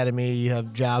the academy. You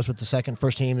have jobs with the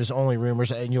first team. There's only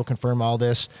rumors, and you'll confirm all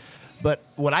this. But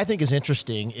what I think is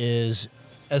interesting is,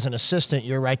 as an assistant,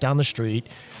 you're right down the street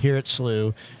here at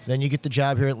SLU. Then you get the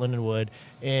job here at Lindenwood,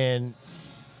 and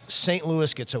St.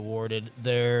 Louis gets awarded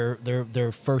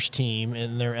their first team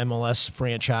in their MLS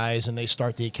franchise, and they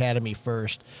start the academy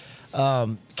first.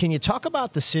 Can you talk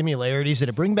about the similarities? Did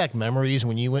it bring back memories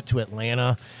when you went to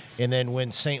Atlanta, and then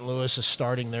when St. Louis is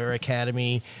starting their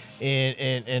academy?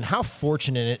 And how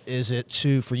fortunate is it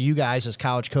for you guys as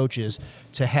college coaches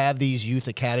to have these youth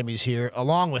academies here,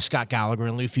 along with Scott Gallagher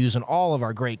and Lou Fuse and all of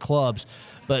our great clubs?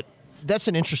 But that's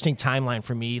an interesting timeline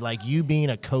for me, like you being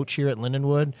a coach here at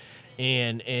Lindenwood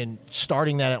and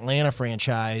starting that Atlanta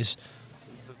franchise.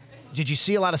 Did you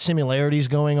see a lot of similarities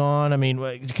going on? I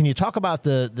mean, can you talk about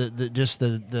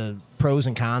the pros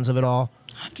and cons of it all?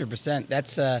 100%.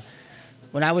 That's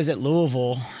when I was at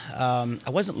Louisville. I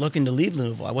wasn't looking to leave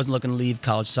Louisville. I wasn't looking to leave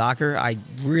college soccer. I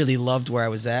really loved where I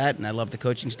was at, and I loved the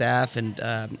coaching staff.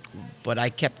 But I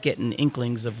kept getting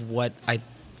inklings of what I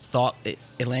thought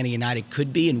Atlanta United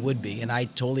could be and would be, and I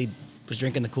totally was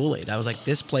drinking the Kool-Aid. I was like,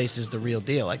 this place is the real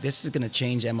deal. Like, this is going to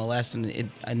change MLS,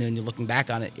 and then you're looking back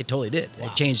on it, it totally did. Wow.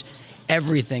 It changed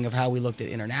everything of how we looked at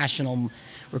international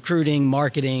recruiting,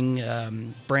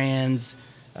 marketing, brands,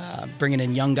 bringing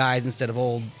in young guys instead of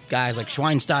old guys like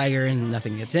Schweinsteiger, and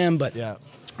nothing against him, but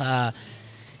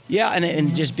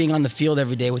and just being on the field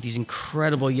every day with these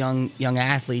incredible young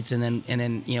athletes, and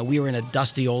then we were in a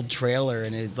dusty old trailer,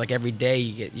 and it's like every day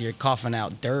you're coughing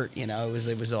out dirt. It was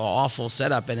an awful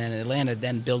setup, and then Atlanta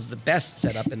then builds the best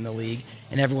setup in the league,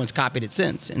 and everyone's copied it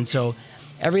since. And so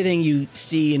everything you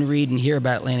see and read and hear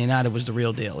about Atlanta United was the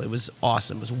real deal. It was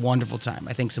awesome. It was a wonderful time.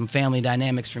 I think some family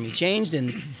dynamics for me changed,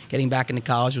 and getting back into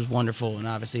college was wonderful, and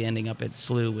obviously ending up at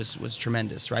SLU was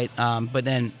tremendous, right? But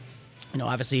then,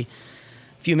 obviously,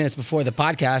 a few minutes before the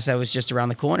podcast, I was just around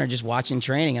the corner just watching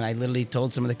training, and I literally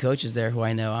told some of the coaches there who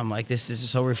I know, I'm like, this is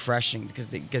so refreshing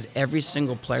because every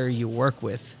single player you work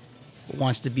with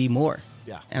wants to be more.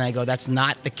 Yeah. And I go, that's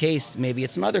not the case. Maybe at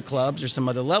some other clubs or some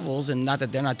other levels, and not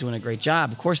that they're not doing a great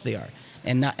job. Of course they are.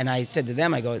 And I said to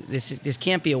them, I go, this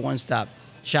can't be a one-stop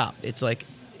shop. It's like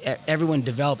everyone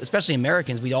develop, especially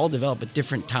Americans, we all develop at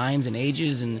different times and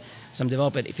ages, and some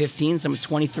develop at 15, some at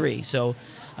 23. So,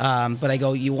 but I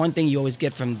go, one thing you always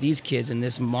get from these kids in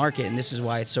this market, and this is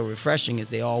why it's so refreshing, is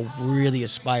they all really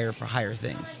aspire for higher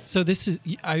things. So this is,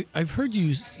 I've heard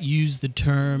you use the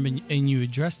term, and you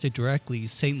addressed it directly,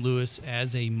 St. Louis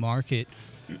as a market,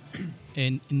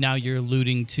 and now you're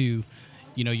alluding to,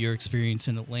 your experience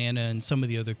in Atlanta and some of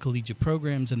the other collegiate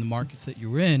programs and the markets that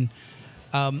you're in.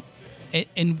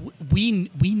 And we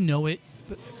know it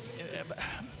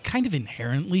kind of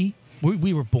inherently.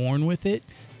 We were born with it,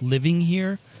 living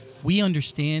here. We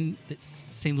understand that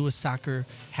St. Louis soccer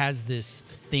has this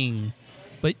thing,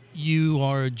 but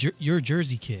you're a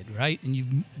Jersey kid, right? And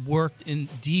you've worked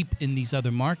deep in these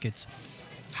other markets.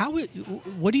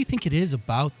 What do you think it is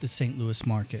about the St. Louis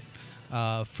market,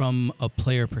 from a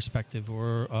player perspective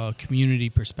or a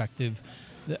community perspective?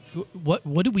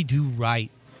 What do we do right?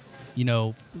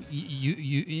 And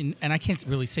I can't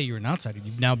really say you're an outsider.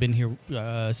 You've now been here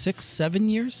 6-7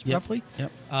 years, roughly.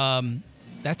 Yep.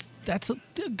 That's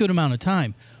a good amount of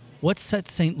time. What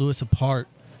sets St. Louis apart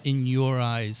in your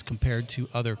eyes compared to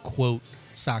other, quote,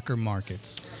 soccer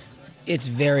markets? It's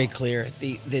very clear.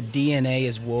 The DNA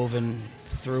is woven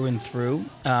through and through.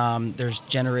 There's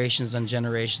generations on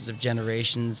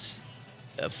generations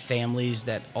of families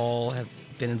that all have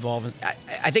been involved in.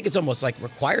 I think it's almost like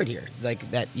required here, like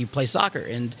that you play soccer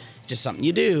and it's just something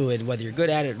you do, and whether you're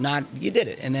good at it or not, you did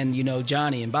it. And then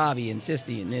Johnny and Bobby and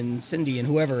Sisty and Cindy and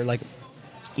whoever, like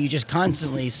you just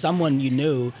constantly, someone you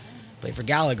knew played for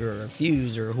Gallagher or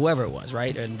Fuse or whoever it was,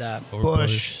 right? And or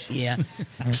Bush. Yeah,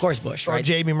 of course Bush, Or right?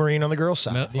 JB Marine on the girls'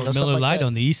 side. Or Miller Lite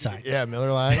on the east side. Yeah,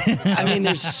 Miller Lite. I mean,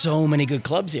 there's so many good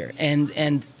clubs here,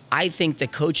 and I think the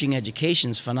coaching education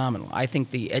is phenomenal. I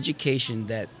think the education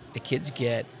that the kids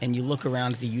get, and you look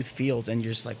around at the youth fields, and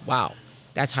you're just like, wow,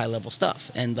 that's high level stuff.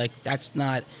 And like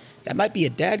that might be a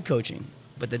dad coaching,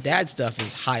 but the dad stuff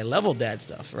is high level dad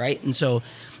stuff, right? And so,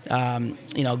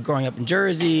 growing up in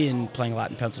Jersey and playing a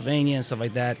lot in Pennsylvania and stuff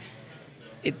like that,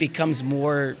 it becomes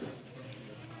more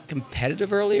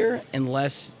competitive earlier and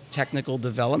less technical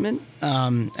development.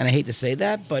 And I hate to say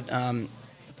that, but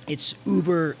it's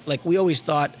uber. Like we always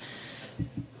thought,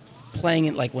 playing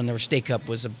it like when the State Cup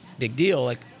was a big deal.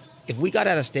 Like if we got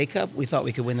out of State Cup, we thought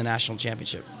we could win the national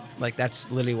championship. Like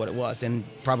that's literally what it was, and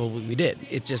probably we did.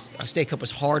 It's just a State Cup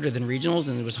was harder than regionals,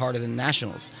 and it was harder than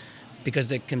nationals, because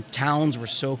the towns were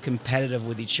so competitive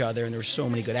with each other, and there were so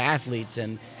many good athletes,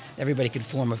 and everybody could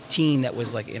form a team that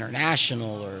was like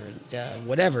international or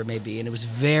whatever it may be, and it was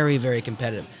very, very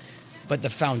competitive. But the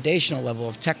foundational level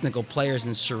of technical players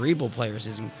and cerebral players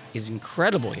is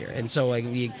incredible here. And so like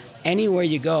anywhere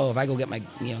you go, if I go get my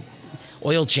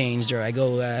oil changed, or I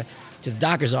go to the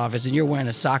doctor's office and you're wearing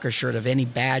a soccer shirt of any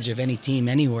badge of any team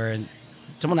anywhere, and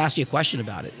someone asks you a question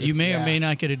about it, you may or may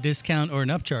not get a discount or an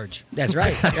upcharge. That's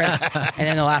right. And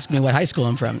then they'll ask me what high school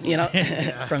I'm from,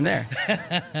 from there.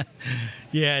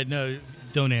 Yeah, no,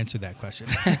 don't answer that question.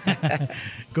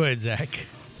 Go ahead, Zach.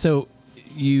 So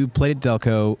you played at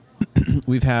Delco.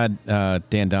 We've had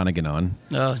Dan Donegan on.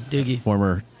 Oh, Doogie.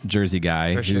 Former Jersey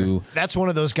guy who... That's one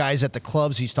of those guys at the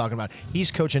clubs he's talking about.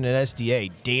 He's coaching at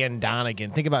SDA, Dan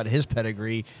Donegan. Think about his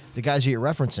pedigree, the guys you're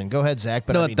referencing. Go ahead, Zach.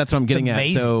 But No, I mean, that's what I'm getting at.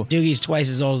 So Doogie's twice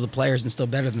as old as the players and still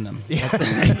better than them.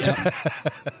 Yeah.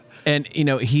 And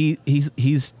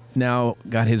he's now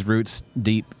got his roots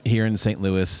deep here in St.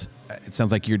 Louis. It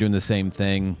sounds like you're doing the same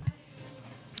thing.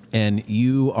 And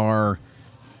you are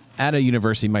at a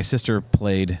university. My sister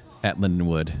played at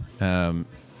Lindenwood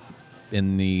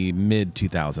in the mid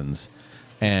 2000s.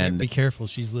 And Be careful,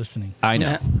 she's listening. I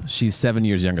know. Yeah. She's 7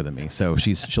 years younger than me, so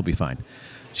she'll be fine.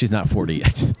 She's not 40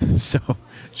 yet, so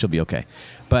she'll be okay.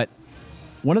 But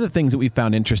one of the things that we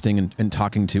found interesting in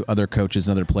talking to other coaches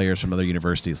and other players from other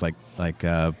universities like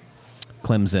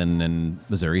Clemson and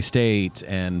Missouri State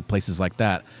and places like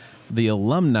that, the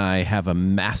alumni have a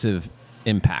massive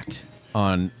impact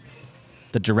on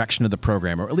the direction of the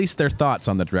program, or at least their thoughts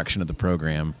on the direction of the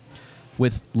program.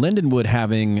 With Lindenwood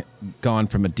having gone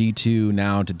from a D2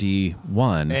 now to D1.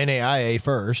 NAIA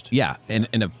first. Yeah, in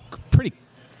a pretty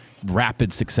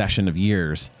rapid succession of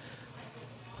years.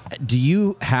 Do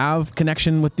you have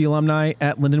connection with the alumni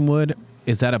at Lindenwood?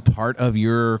 Is that a part of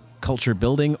your culture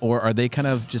building, or are they kind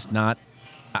of just not?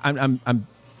 I'm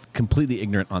completely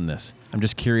ignorant on this. I'm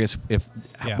just curious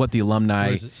what the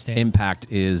alumni impact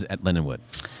is at Lindenwood.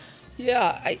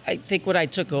 Yeah, I think when I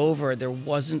took over, there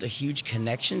wasn't a huge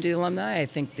connection to the alumni. I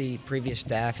think the previous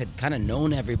staff had kind of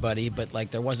known everybody, but like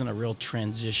there wasn't a real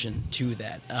transition to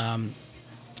that. And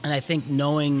I think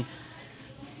knowing,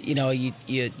 you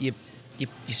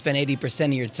spend 80%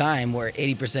 of your time where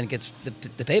 80% gets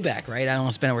the payback, right? I don't want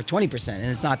to spend over 20%. And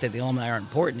it's not that the alumni aren't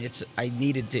important. I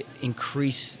needed to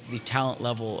increase the talent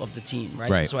level of the team,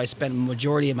 right? So I spent the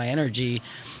majority of my energy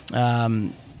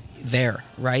there,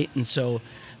 right? And so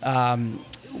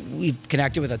we've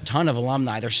connected with a ton of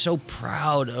alumni. They're so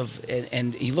proud of,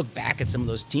 and you look back at some of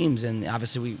those teams, and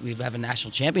obviously we have a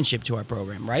national championship to our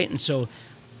program, right? And so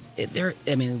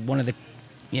one of the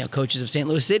coaches of St.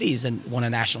 Louis Cities and won a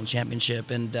national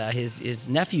championship, and his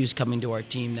nephew's coming to our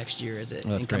team next year as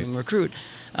an incoming recruit.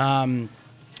 And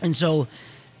so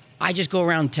I just go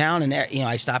around town, and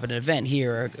I stop at an event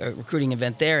here, a recruiting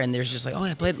event there, and there's just like, oh,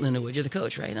 I played at Lindenwood, you're the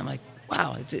coach, right? And I'm like,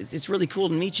 wow, it's really cool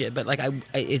to meet you, but like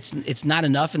it's not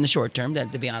enough in the short term,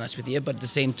 to be honest with you. But at the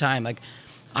same time, like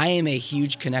I am a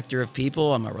huge connector of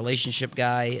people. I'm a relationship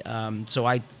guy, so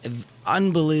I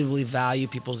unbelievably value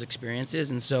people's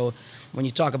experiences. And so when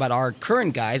you talk about our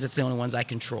current guys, that's the only ones I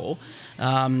control.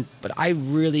 But I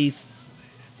really,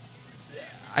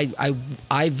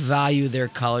 I value their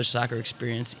college soccer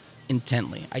experience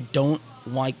intently. I don't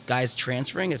like guys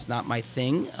transferring. It's not my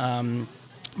thing.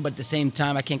 But at the same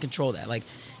time, I can't control that. Like,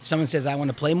 if someone says, I want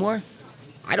to play more,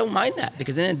 I don't mind that,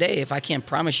 because at the end of the day, if I can't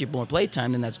promise you more play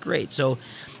time, then that's great. So,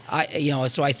 I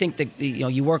think that,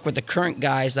 you work with the current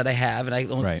guys that I have, and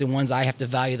the ones I have to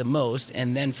value the most.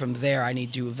 And then from there, I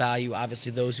need to value,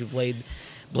 obviously, those who've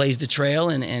blazed the trail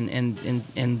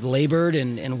and labored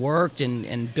and worked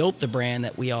and built the brand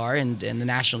that we are and the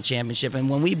national championship. And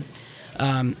when we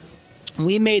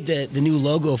made the new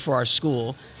logo for our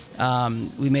school,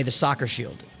 we made the soccer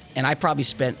shield, and I probably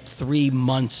spent 3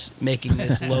 months making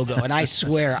this logo. And I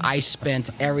swear I spent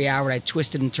every hour I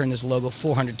twisted and turned this logo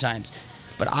 400 times.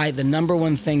 But the number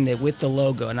one thing that with the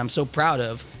logo, and I'm so proud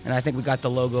of, and I think we got the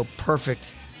logo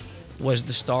perfect, was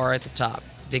the star at the top,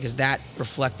 because that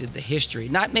reflected the history.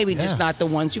 Not the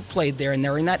ones who played there and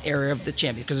they're in that era of the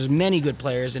champion, because there's many good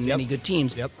players and many good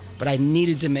teams. But I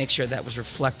needed to make sure that was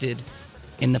reflected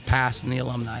in the past and the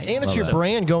alumni. And it's your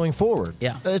brand going forward.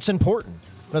 Yeah. It's important.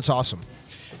 That's awesome.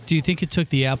 Do you think it took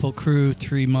the Apple crew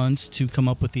 3 months to come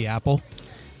up with the Apple?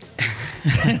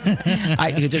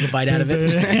 You took a bite out of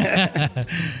it.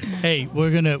 Hey,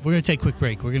 we're gonna take a quick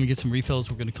break. We're gonna get some refills.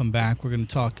 We're gonna come back. We're gonna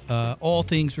talk all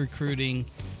things recruiting,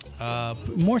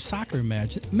 more soccer.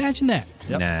 Imagine that.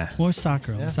 Yep. Nah. More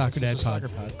soccer on the Soccer Dad Pod.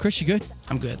 Chris, you good?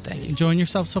 I'm good, thank you. Enjoying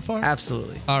yourself so far?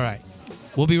 Absolutely. All right,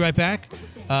 we'll be right back.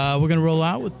 We're gonna roll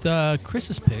out with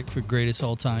Chris's pick for greatest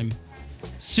all-time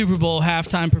Super Bowl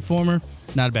halftime performer.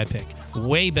 Not a bad pick.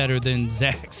 Way better than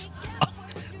Zach's.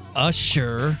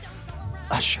 Usher.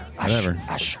 Whatever.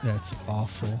 That's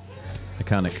awful.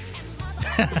 Iconic.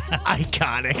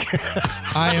 Iconic.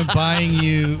 I am buying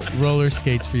you roller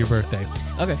skates for your birthday.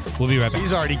 Okay. We'll be right back.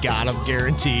 He's already got them,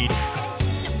 guaranteed.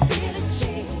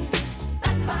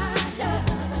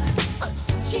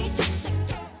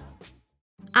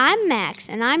 I'm Max,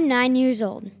 and I'm 9 years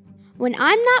old. When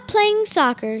I'm not playing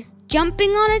soccer,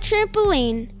 jumping on a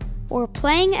trampoline, or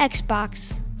playing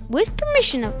Xbox, with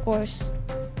permission, of course,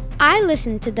 I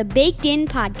listen to the Baked In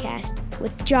podcast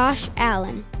with Josh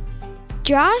Allen.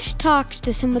 Josh talks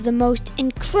to some of the most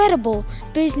incredible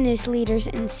business leaders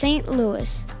in St.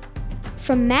 Louis.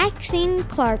 From Maxine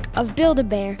Clark of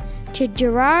Build-A-Bear to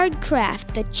Gerard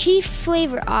Kraft, the chief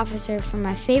flavor officer for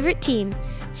my favorite team,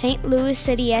 St. Louis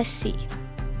City SC.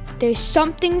 There's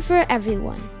something for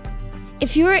everyone.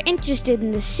 If you are interested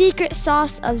in the secret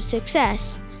sauce of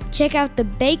success, check out the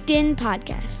Baked In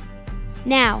podcast.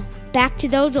 Now, back to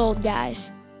those old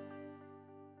guys.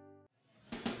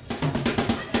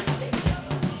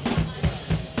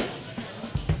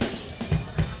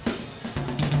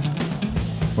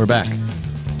 We're back.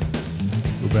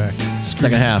 We're back.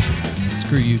 Second half.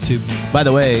 Screw YouTube. By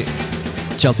the way,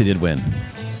 Chelsea did win.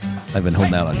 I've been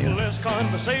holding out on you.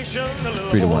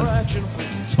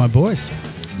 3-1. It's my boys.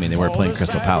 I mean, they were playing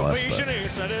Crystal Palace, but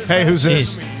Hey, who's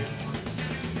this? Is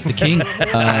the king.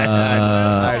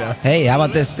 Hey, how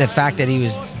about this? The fact that he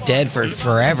was dead for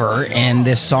forever, and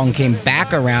this song came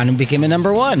back around and became a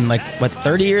number one. Like, what,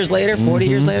 30 years later, 40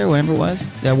 years later, whatever it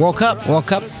was? The World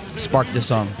Cup sparked this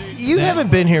song. You haven't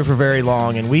been here for very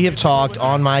long, and we have talked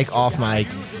on mic, off mic,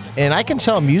 and I can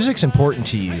tell music's important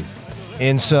to you.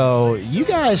 And so you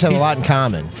guys have a lot in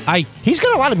common. He's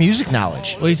got a lot of music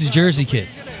knowledge. Well, he's a Jersey kid.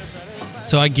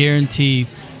 So I guarantee,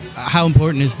 how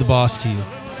important is the boss to you?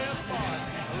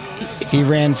 If he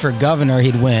ran for governor,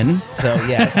 he'd win. So,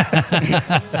 yes.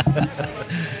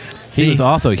 he was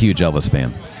also a huge Elvis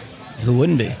fan. Who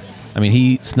wouldn't be? I mean,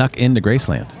 he snuck into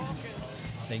Graceland.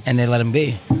 And they let him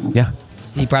be. Yeah.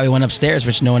 He probably went upstairs,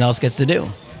 which no one else gets to do.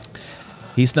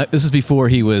 He snuck. This is before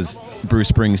he was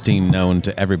Bruce Springsteen, known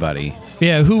to everybody.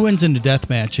 Yeah, who wins in the death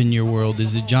match in your world?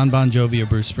 Is it John Bon Jovi or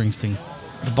Bruce Springsteen?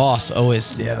 The boss,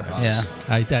 always. Yeah.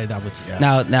 Yeah. That was.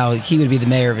 Yeah. Now he would be the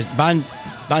mayor of it. Bon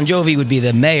Jovi would be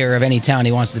the mayor of any town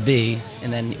he wants to be,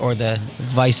 and then or the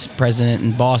vice president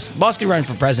and boss. Boss could run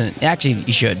for president. Actually,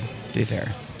 he should. To be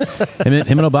fair. Him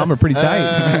and Obama are pretty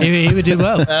tight. He would do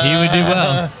well. He would do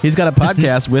well. He's got a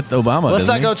podcast with Obama. Let's doesn't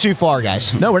not he? go too far,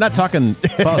 guys. No, we're not talking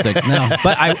politics. No.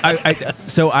 But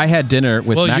so I had dinner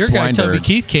with Well, Max your guy Weinberg. Toby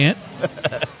Keith can't.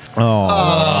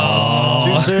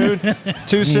 Too soon?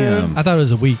 Too soon? I thought it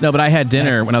was a week. No, but I had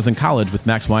dinner when I was in college with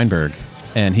Max Weinberg,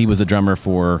 and he was a drummer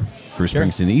for Bruce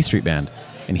Springsteen, the E Street Band.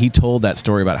 And he told that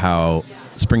story about how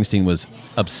Springsteen was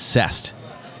obsessed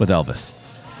with Elvis.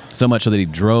 So much so that he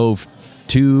drove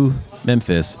to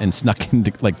Memphis and snuck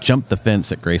into, jumped the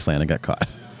fence at Graceland and got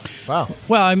caught. Wow.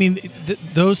 Well, I mean,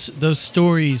 those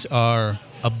stories are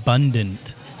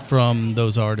abundant from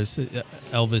those artists.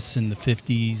 Elvis in the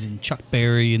 50s and Chuck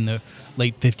Berry in the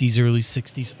late 50s, early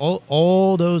 60s.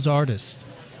 All those artists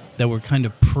that were kind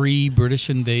of pre-British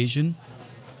invasion.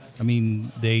 I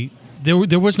mean,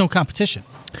 there was no competition.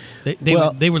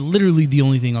 They were literally the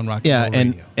only thing on rock and roll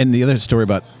radio. And the other story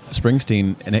about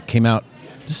Springsteen, and it came out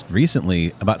just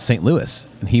recently, about St. Louis.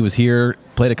 And he was here,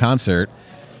 played a concert,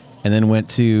 and then went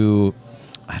to,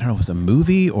 I don't know if it was a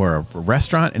movie or a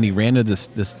restaurant, and he ran into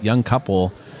this young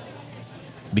couple,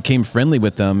 became friendly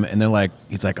with them, and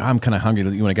he's like, oh, I'm kind of hungry.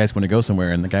 You guys want to go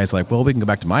somewhere? And the guy's like, well, we can go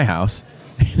back to my house.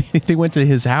 They went to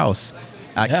his house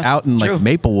out in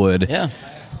Maplewood. Yeah.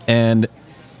 And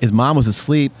his mom was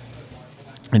asleep.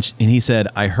 And he said,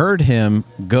 I heard him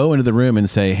go into the room and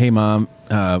say, hey, Mom,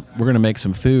 we're going to make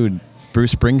some food.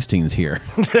 Bruce Springsteen's here.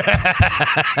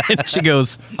 And she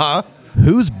goes, huh?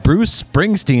 Who's Bruce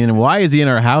Springsteen and why is he in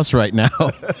our house right now?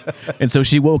 And so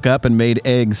she woke up and made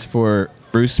eggs for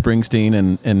Bruce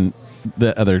Springsteen and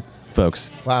the other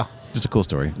folks. Wow. Just a cool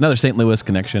story. Another St. Louis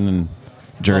connection. And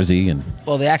Jersey and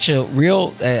Well, the actual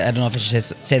real, I don't know if I should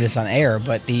say this on air,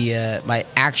 but my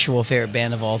actual favorite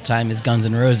band of all time is Guns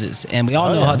N' Roses. And we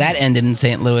all know how that ended in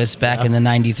St. Louis back in the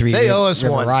 93 They owe us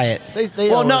River one. Riot.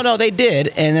 They owe us. No, they did.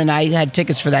 And then I had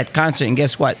tickets for that concert. And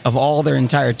guess what? Of all their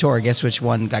entire tour, guess which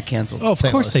one got canceled? Oh, of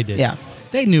St. course Louis. they did. Yeah.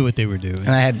 They knew what they were doing. And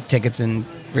I had tickets in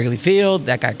Wrigley Field.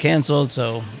 That got canceled.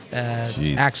 So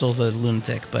Jeez. Axel's a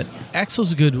lunatic. But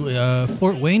Axel's a good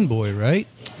Fort Wayne boy, right?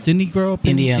 Didn't he grow up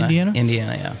in Indiana?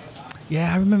 Indiana, yeah.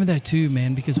 Yeah, I remember that too,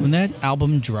 man, because when that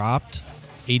album dropped,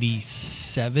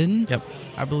 87, Yep.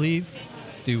 I believe,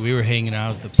 dude, we were hanging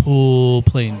out at the pool,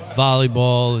 playing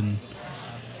volleyball, and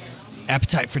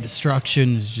Appetite for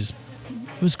Destruction is just,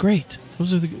 it was great.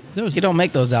 Those You don't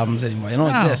make those albums anymore. They don't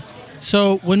Wow. exist.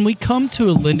 So when we come to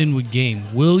a Lindenwood game,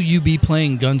 will you be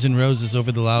playing Guns N' Roses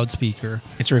over the loudspeaker?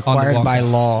 It's required by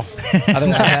law.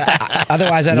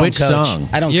 Otherwise, I don't Which coach. song?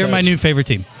 I don't You're coach. my new favorite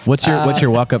team. what's your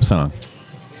walk-up song?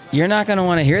 You're not going to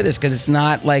want to hear this because it's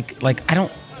not like I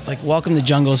don't like Welcome to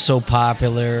Jungle is so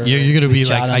popular. You're going to be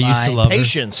Sweet like, Child I of used to Mine. love her.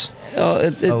 Patience. Oh, I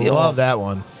love that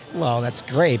one. Well, that's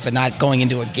great, but not going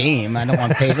into a game. I don't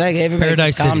want patience. Like, everybody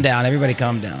Paradise just calm City. down. Everybody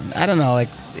calm down. I don't know, like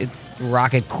it's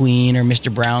Rocket Queen or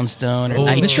Mr. Brownstone or Oh,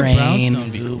 Night Mr. Train. Brownstone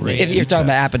would be great. If you're talking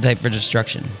about Appetite for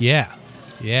Destruction. Yeah.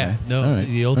 No, All right.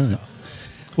 the old All right. stuff.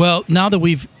 Well, now that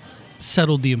we've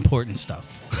settled the important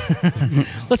stuff,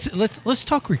 let's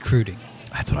talk recruiting.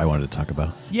 That's what I wanted to talk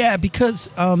about. Yeah, because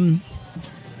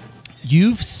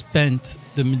you've spent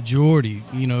the majority,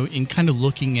 in kind of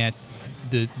looking at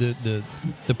the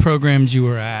programs you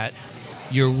were at,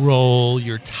 your role,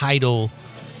 your title.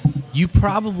 You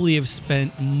probably have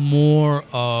spent more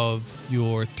of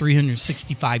your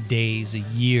 365 days a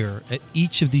year at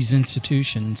each of these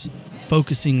institutions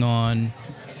focusing on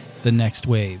the next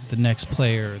wave, the next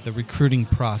player, the recruiting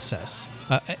process.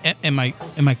 Am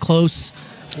I close?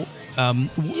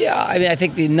 Yeah, I mean, I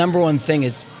think the number one thing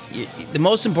is the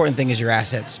most important thing is your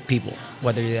assets, people,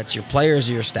 whether that's your players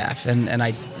or your staff, and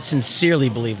I sincerely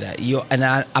believe that.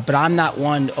 But I'm not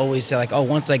one to always say like, oh,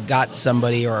 once I got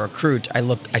somebody or a recruit,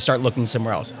 I start looking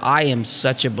somewhere else. I am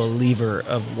such a believer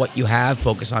of what you have.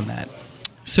 Focus on that.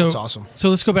 So That's awesome. So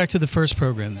let's go back to the first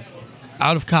program. Then.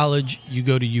 Out of college, you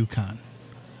go to UConn.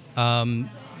 And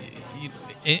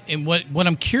what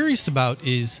I'm curious about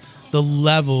is the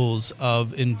levels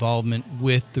of involvement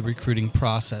with the recruiting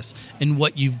process and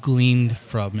what you've gleaned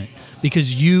from it.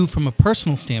 Because you, from a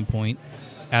personal standpoint,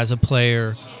 as a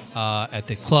player at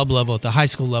the club level, at the high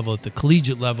school level, at the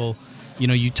collegiate level,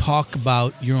 you talk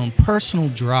about your own personal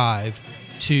drive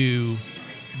to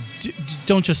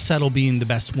don't just settle being the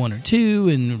best one or two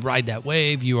and ride that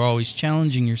wave. You're always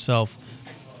challenging yourself.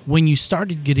 When you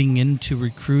started getting into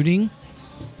recruiting,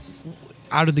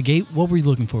 out of the gate, what were you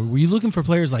looking for? Were you looking for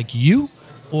players like you,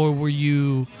 or were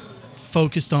you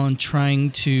focused on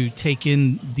trying to take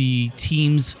in the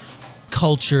team's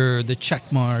culture, the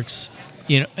check marks,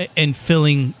 and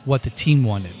filling what the team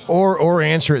wanted? Or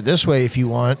answer it this way if you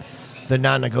want, the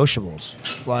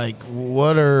non-negotiables. Like,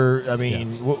 what are, I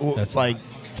mean, That's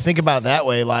think about it that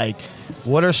way. Like,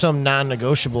 what are some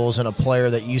non-negotiables in a player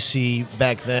that you see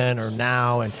back then or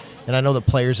now? And I know the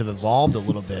players have evolved a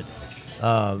little bit.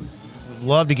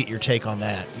 Love to get your take on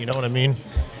that. You know what I mean?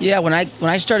 Yeah, when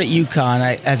I started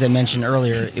UConn, as I mentioned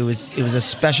earlier, it was a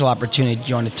special opportunity to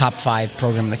join the top 5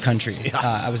 program in the country. Yeah.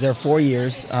 I was there 4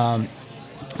 years.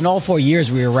 In all 4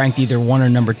 years, we were ranked either 1 or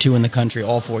number 2 in the country.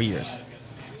 All 4 years.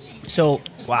 So,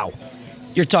 Wow.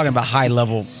 you're talking about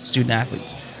high-level student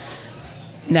athletes.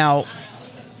 Now,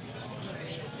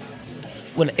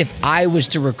 if I was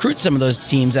to recruit some of those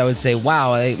teams, I would say,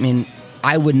 wow, I mean,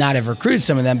 I would not have recruited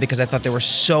some of them because I thought they were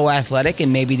so athletic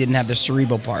and maybe didn't have the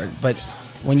cerebral part. But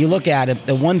when you look at it,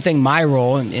 the one thing my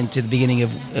role, and to the beginning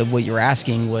of what you were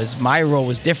asking, was my role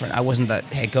was different. I wasn't the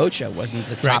head coach. I wasn't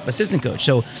the top assistant coach.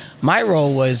 So my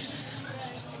role was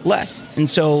less. And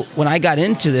so when I got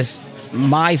into this,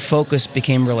 my focus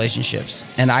became relationships.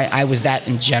 And I was that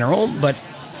in general, but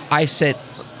I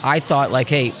thought like,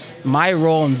 hey, my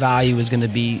role and value is going to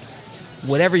be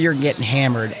whatever you're getting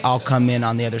hammered, I'll come in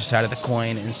on the other side of the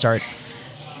coin and start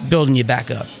building you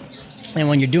back up. And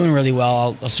when you're doing really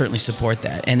well, I'll certainly support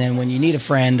that. And then when you need a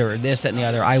friend or this, that, and the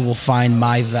other, I will find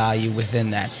my value within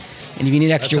that. And if you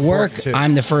need extra That's work, important, too.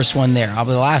 I'm the first one there. I'll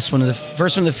be the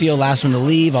first one to the field, last one to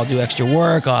leave. I'll do extra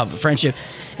work. I'll have a friendship.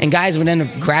 And guys would end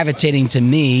up gravitating to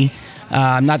me.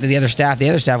 Not that the other staff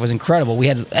was incredible. We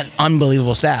had an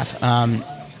unbelievable staff.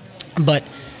 But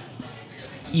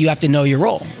you have to know your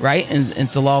role, right? And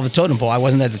it's the law of the totem pole. I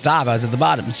wasn't at the top, I was at the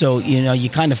bottom. So, you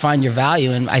kind of find your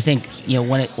value. And I think,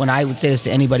 when I would say this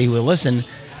to anybody who will listen,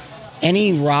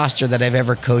 any roster that I've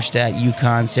ever coached at,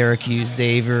 UConn, Syracuse,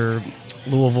 Xavier,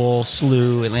 Louisville,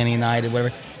 SLU, Atlanta United,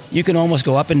 whatever, you can almost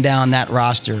go up and down that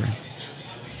roster.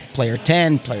 Player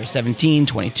 10, player 17,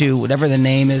 22, whatever the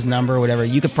name is, number, whatever,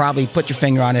 you could probably put your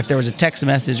finger on it. If there was a text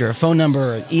message or a phone number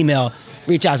or an email,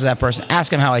 reach out to that person,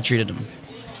 ask them how I treated them.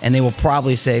 And they will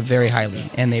probably say very highly,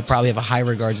 and they probably have a high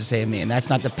regards to say of me. And that's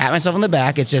not to pat myself on the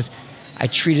back, it's just I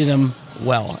treated them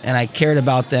well, and I cared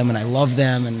about them, and I loved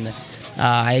them, and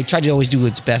I tried to always do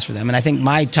what's best for them. And I think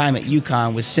my time at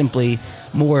UConn was simply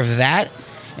more of that.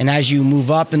 And as you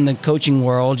move up in the coaching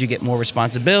world, you get more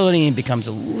responsibility and it becomes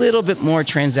a little bit more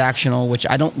transactional, which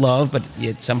I don't love, but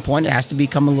at some point it has to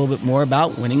become a little bit more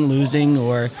about winning, losing,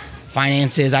 or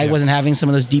finances. I wasn't having some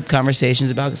of those deep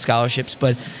conversations about scholarships,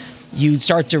 but you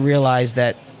start to realize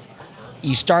that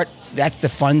that's the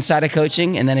fun side of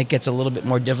coaching, and then it gets a little bit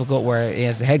more difficult where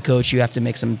as the head coach, you have to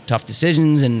make some tough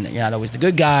decisions, and you're not always the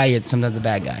good guy, you're sometimes the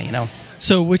bad guy, you know?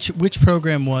 So which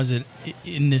program was it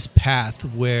in this path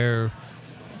where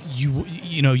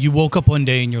you woke up one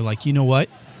day and you're like, you know what?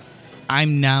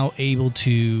 I'm now able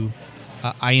to,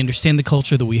 I understand the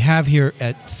culture that we have here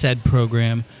at said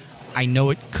program. I know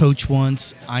what coach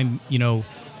wants.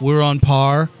 We're on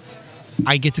par.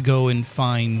 I get to go and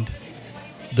find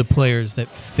the players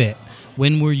that fit.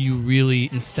 When were you really,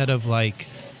 instead of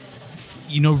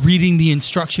reading the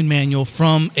instruction manual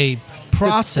from a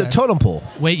process, the totem pole?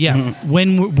 Wait, yeah.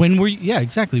 Mm-hmm. When were you? Yeah,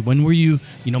 exactly. When were you?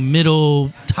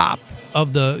 Middle, top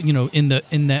of the,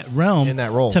 in that realm, in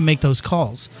that role, to make those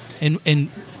calls. And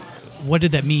what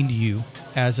did that mean to you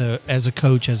as a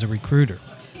coach, as a recruiter?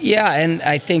 Yeah, and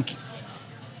I think,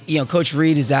 Coach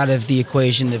Reed is out of the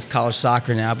equation of college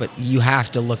soccer now, but you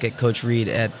have to look at Coach Reed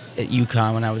at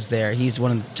UConn when I was there. He's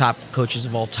one of the top coaches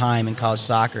of all time in college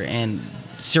soccer and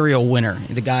serial winner.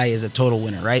 The guy is a total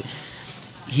winner, right?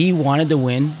 He wanted to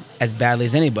win as badly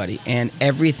as anybody, and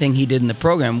everything he did in the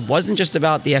program wasn't just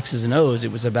about the X's and O's.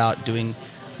 It was about doing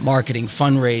marketing,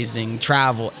 fundraising,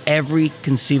 travel. Every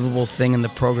conceivable thing in the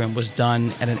program was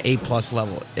done at an A+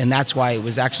 level, and that's why it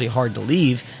was actually hard to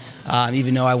leave,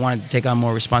 even though I wanted to take on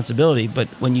more responsibility. But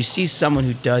when you see someone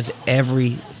who does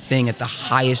everything at the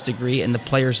highest degree and the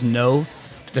players know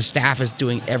that the staff is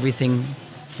doing everything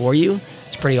for you,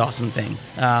 it's a pretty awesome thing.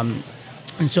 And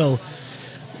so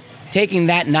taking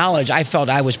that knowledge, I felt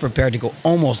I was prepared to go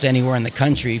almost anywhere in the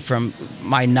country from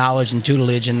my knowledge and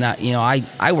tutelage. And that,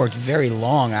 I worked very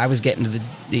long. I was getting to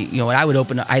when I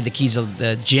would I had the keys of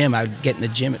the gym. I would get in the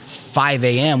gym at 5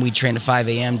 a.m. We'd train at 5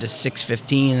 a.m. to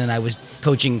 6:15, and I was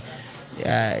coaching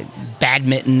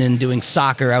badminton and doing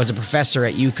soccer. I was a professor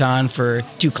at UConn for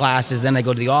 2 classes. Then I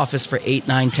go to the office for 8,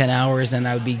 9, 10 hours, and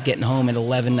I would be getting home at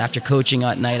 11 after coaching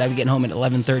at night. I'd be getting home at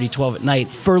 11:30, 12 at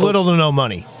night. For little to no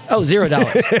money. Oh, $0.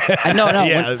 No.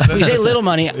 Yeah. When you say little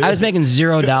money, I was making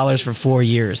 $0 for 4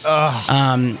 years.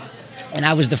 And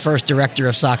I was the first director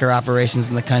of soccer operations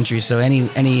in the country. So any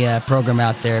program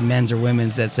out there, men's or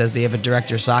women's, that says they have a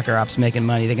director of soccer ops making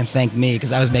money, they can thank me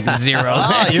because I was making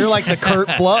 $0. You're like the Kurt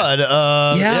Flood.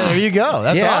 Yeah, there you go.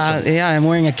 That's awesome. Yeah, I'm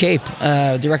wearing a cape,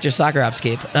 director of soccer ops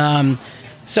cape. But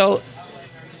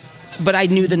I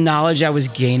knew the knowledge I was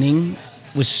gaining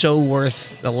was so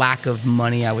worth the lack of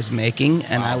money I was making,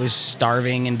 and I was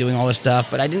starving and doing all this stuff,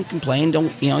 but I didn't complain.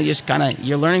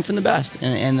 You're learning from the best,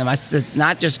 and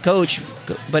not just coach,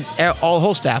 but the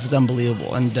whole staff is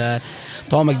unbelievable. And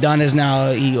Paul McDonough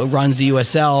now, he runs the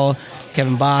USL.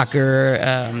 Kevin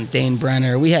Bacher, Dane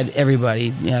Brenner, we had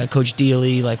everybody. Coach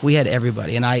Dealey, we had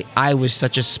everybody, and I was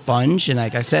such a sponge. And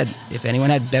like I said, if anyone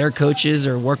had better coaches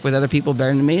or worked with other people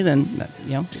better than me, then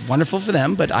wonderful for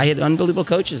them. But I had unbelievable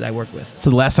coaches I worked with. So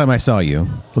the last time I saw you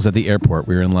was at the airport.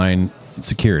 We were in line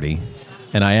security,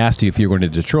 and I asked you if you were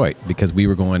going to Detroit because we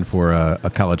were going for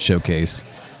a college showcase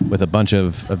with a bunch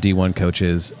of D1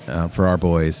 coaches for our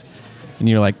boys, and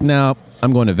you're like, no.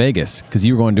 I'm going to Vegas because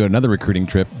you were going to do another recruiting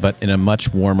trip, but in a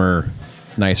much warmer,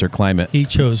 nicer climate. He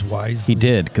chose wisely. He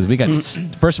did because we got,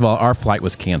 first of all, our flight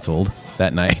was canceled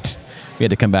that night. We had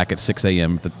to come back at 6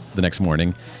 a.m. the next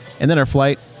morning. And then our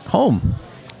flight home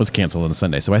was canceled on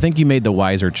Sunday. So I think you made the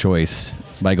wiser choice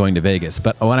by going to Vegas.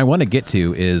 But what I want to get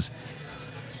to is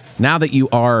now that you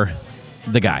are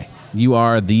the guy, you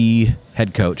are the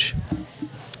head coach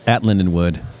at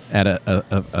Lindenwood, at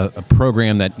a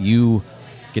program that you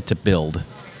get to build.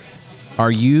 Are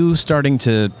you starting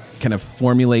to kind of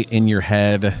formulate in your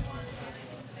head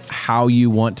how you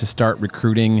want to start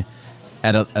recruiting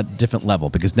at a different level?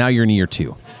 Because now you're in year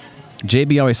 2.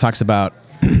 JB always talks about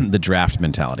the draft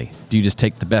mentality. Do you just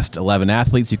take the best 11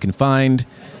 athletes you can find,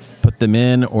 put them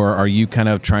in, or are you kind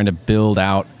of trying to build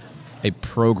out a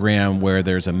program where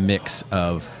there's a mix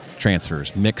of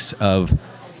transfers, mix of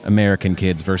American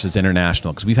kids versus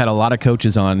international? Because we've had a lot of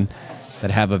coaches on that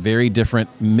have a very different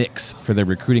mix for their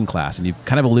recruiting class, and you've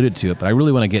kind of alluded to it, but I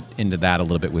really want to get into that a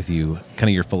little bit with you, kind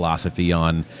of your philosophy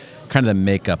on kind of the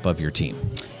makeup of your team.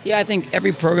 Yeah, I think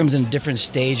every program's in a different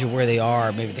stage of where they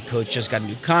are. Maybe the coach just got a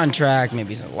new contract, maybe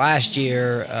he's in the last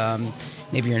year,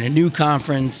 maybe you're in a new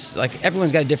conference. Like,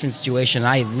 everyone's got a different situation.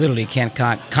 I literally can't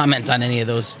comment on any of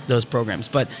those programs,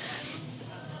 but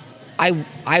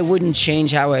I wouldn't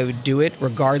change how I would do it,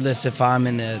 regardless if I'm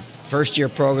in a first-year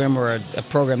program or a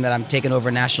program that I'm taking over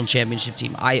a national championship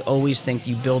team. I always think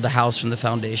you build a house from the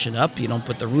foundation up. You don't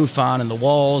put the roof on and the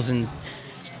walls and,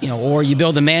 or you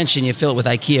build a mansion, you fill it with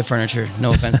IKEA furniture.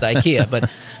 No offense to IKEA,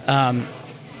 but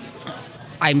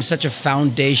I'm such a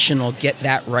foundational, get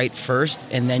that right first,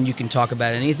 and then you can talk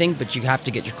about anything, but you have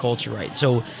to get your culture right.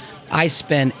 So I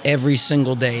spend every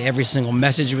single day, every single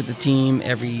message with the team,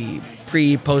 every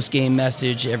post-game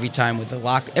message, every time with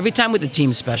the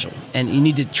team special, and you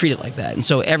need to treat it like that. And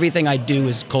so everything I do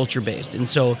is culture-based. And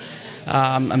so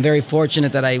I'm very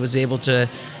fortunate that I was able to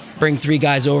bring 3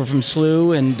 guys over from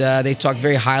SLU, and they talked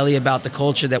very highly about the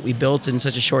culture that we built in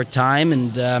such a short time.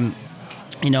 And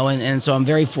and so I'm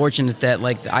very fortunate that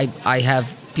I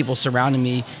have people surrounding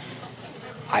me.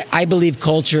 I believe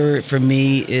culture for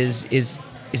me is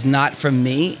not from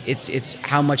me. It's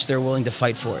how much they're willing to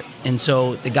fight for it. And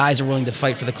so the guys are willing to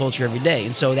fight for the culture every day.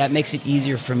 And so that makes it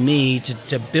easier for me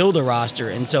to build a roster.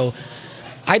 And so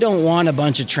I don't want a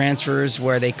bunch of transfers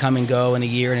where they come and go in a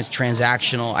year and it's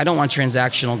transactional. I don't want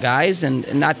transactional guys,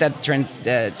 and not that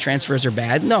transfers are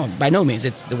bad. No, by no means.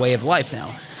 It's the way of life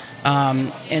now.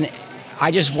 And I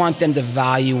just want them to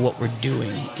value what we're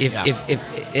doing.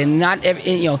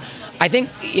 I think,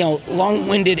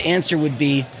 long-winded answer would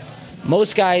be,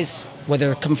 most guys, whether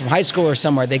they're coming from high school or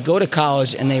somewhere, they go to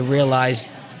college and they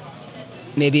realize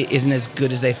maybe it isn't as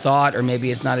good as they thought, or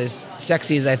maybe it's not as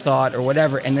sexy as I thought, or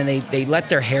whatever, and then they let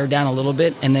their hair down a little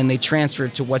bit, and then they transfer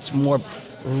to what's more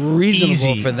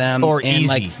reasonable for them. Or and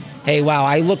easy. Hey, wow,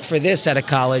 I looked for this out of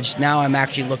college. Now I'm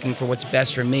actually looking for what's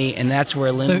best for me, and that's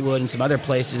where Lindenwood and some other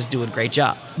places do a great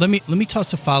job. Let me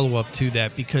toss a follow-up to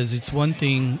that, because it's one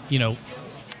thing,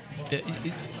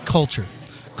 culture.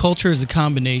 Culture is a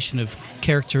combination of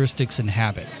characteristics and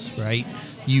habits, right?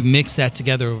 You mix that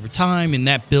together over time, and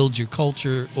that builds your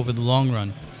culture over the long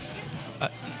run.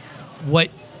 What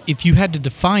if you had to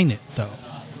define it, though?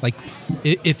 Like,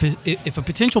 if a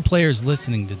potential player is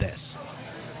listening to this,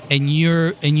 and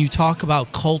you talk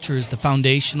about culture as the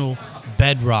foundational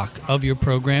bedrock of your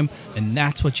program, and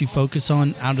that's what you focus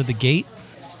on out of the gate,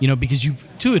 because you,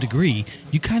 to a degree,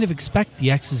 you kind of expect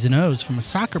the X's and O's from a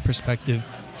soccer perspective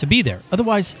to be there.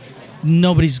 Otherwise,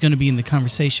 nobody's going to be in the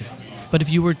conversation. But if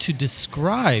you were to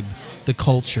describe the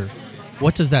culture,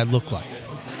 what does that look like?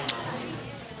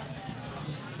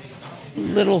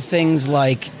 Little things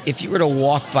like, if you were to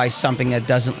walk by something that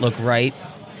doesn't look right,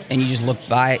 and you just look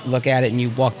at it, and you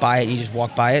walk by it, and you just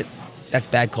walk by it, that's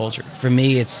bad culture. For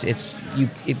me, it's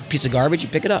a piece of garbage, you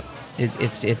pick it up.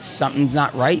 It's something's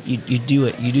not right, you do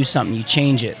it. You do something, you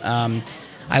change it.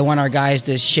 I want our guys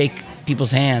to shake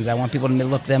people's hands. I want people to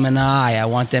look them in the eye. I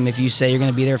want them, if you say you're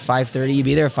going to be there at 5:30, you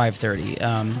be there at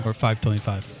 5:30. Or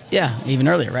 5:25. Yeah, even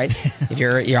earlier, right? If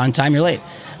you're on time, you're late.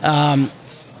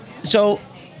 So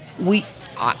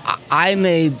I'm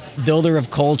a builder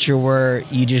of culture where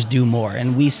you just do more.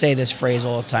 And we say this phrase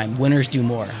all the time: winners do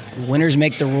more. Winners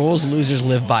make the rules, losers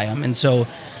live by them. And so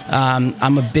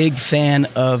I'm a big fan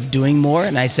of doing more,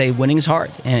 and I say winning's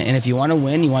hard. And if you want to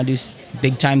win, you want to do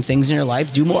big-time things in your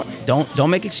life, do more. Don't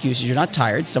make excuses. You're not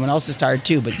tired. Someone else is tired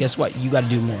too, but guess what? You got to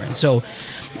do more. And so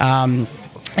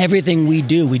everything we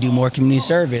do more community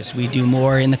service. We do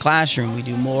more in the classroom. We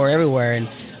do more everywhere. And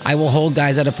I will hold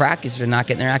guys out of practice if they're not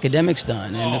getting their academics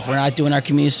done, and if we're not doing our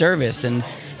community service. And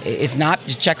it's not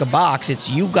to check a box. It's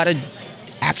you got to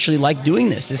actually like doing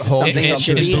this. This is something that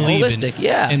should be holistic.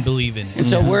 And believe in it. And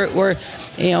so we're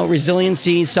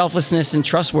resiliency, selflessness, and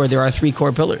trustworthy are our 3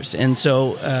 core pillars. And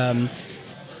so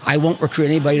I won't recruit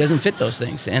anybody who doesn't fit those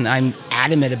things. And I'm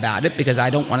adamant about it because I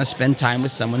don't want to spend time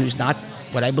with someone who's not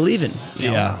what I believe in.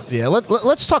 Yeah.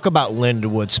 Let's talk about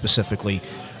Lindenwood specifically.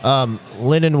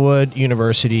 Lindenwood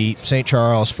University, St.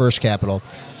 Charles, First Capital.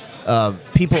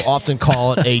 People often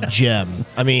call it a gem.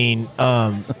 I mean,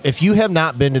 if you have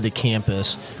not been to the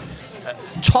campus,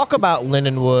 talk about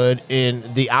Lindenwood and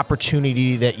the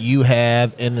opportunity that you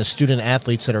have and the student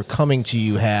athletes that are coming to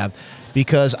you have,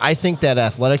 because I think that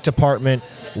athletic department,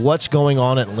 what's going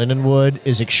on at Lindenwood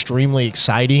is extremely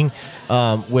exciting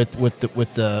with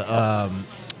the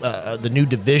new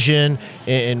division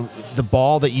and the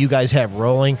ball that you guys have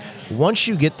rolling. Once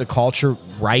you get the culture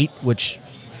right, which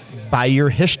by your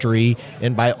history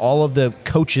and by all of the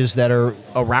coaches that are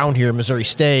around here, Missouri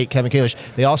State, Kevin Kalish,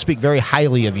 they all speak very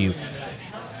highly of you.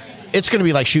 It's going to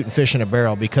be like shooting fish in a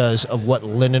barrel because of what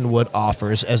Lindenwood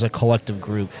offers as a collective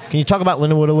group. Can you talk about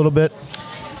Lindenwood a little bit?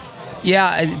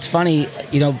 Yeah, it's funny,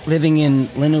 living in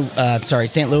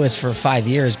St. Louis for 5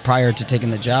 years prior to taking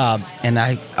the job, and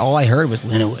all I heard was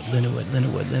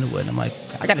Lindenwood. I'm like,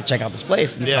 I got to check out this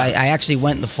place. And so I actually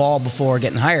went in the fall before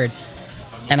getting hired,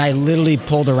 and I literally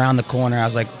pulled around the corner. I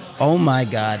was like, oh my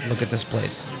God, look at this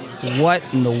place. What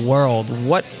in the world?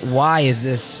 Why is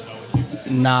this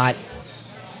not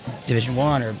Division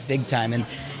I or big time? And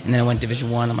then I went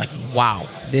Division I. I'm like, wow,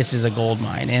 this is a gold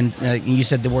mine. And you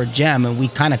said the word gem, and we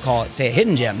kind of say a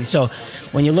hidden gem. So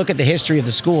when you look at the history of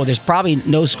the school, there's probably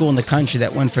no school in the country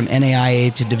that went from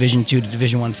NAIA to Division II to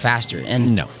Division I faster.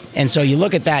 And No. And so you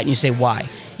look at that and you say, why?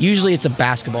 Usually it's a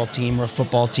basketball team or a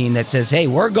football team that says, hey,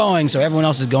 we're going, so everyone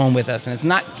else is going with us. And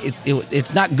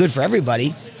it's not good for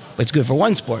everybody, but it's good for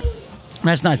one sport. And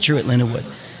that's not true at Lindenwood.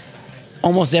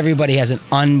 Almost everybody has an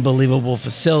unbelievable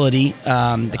facility.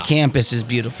 The campus is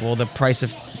beautiful. The price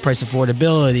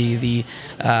affordability,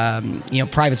 the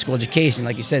private school education,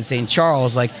 like you said, St.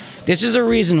 Charles. Like, this is a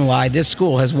reason why this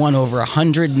school has won over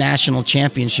 100 national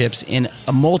championships in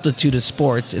a multitude of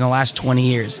sports in the last 20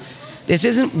 years. This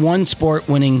isn't one sport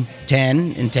winning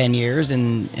 10 in 10 years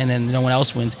and then no one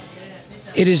else wins.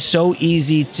 It is so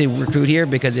easy to recruit here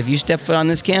because if you step foot on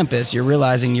this campus, you're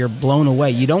realizing you're blown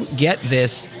away. You don't get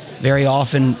this very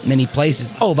often many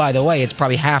places. Oh, by the way, it's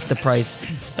probably half the price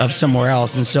of somewhere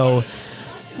else. And so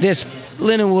this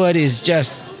Lindenwood is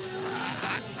just,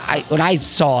 when I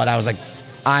saw it, I was like,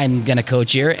 I'm going to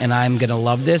coach here and I'm going to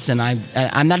love this. And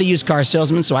I'm not a used car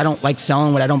salesman, so I don't like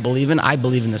selling what I don't believe in. I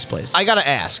believe in this place. I got to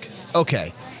ask,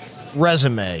 okay,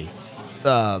 resume,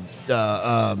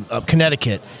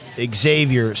 Connecticut,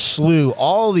 Xavier, SLU,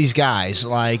 all these guys,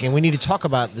 and we need to talk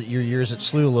about your years at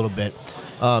SLU a little bit.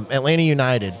 Atlanta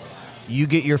United, you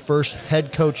get your first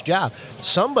head coach job.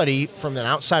 Somebody from an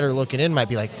outsider looking in might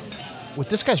be like, with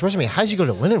this guy's resume, how does he go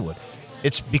to Lindenwood?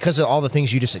 It's because of all the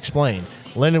things you just explained.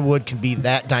 Lindenwood can be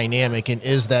that dynamic and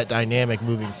is that dynamic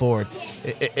moving forward.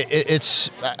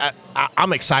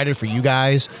 I'm excited for you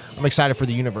guys. I'm excited for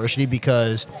the university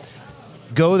because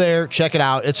go there, check it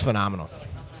out. It's phenomenal.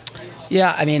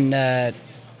 Yeah, I mean, I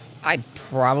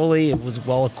probably was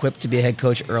well equipped to be a head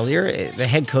coach earlier. The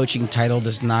head coaching title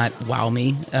does not wow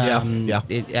me. Yeah.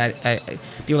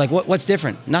 People are like, what's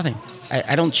different? Nothing.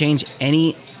 I don't change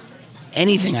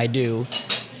anything I do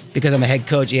because I'm a head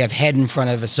coach. You have head in front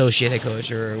of associate head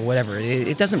coach or whatever.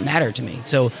 It doesn't matter to me.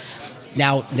 So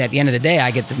now at the end of the day,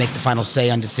 I get to make the final say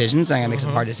on decisions. I got to make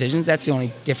some hard decisions. That's the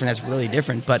only difference that's really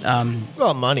different. But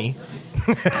well, money.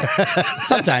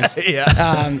 Sometimes.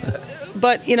 Yeah.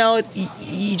 But,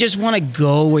 you just want to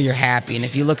go where you're happy. And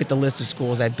if you look at the list of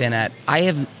schools I've been at,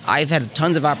 I've had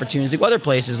tons of opportunities to go other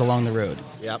places along the road.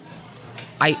 Yep.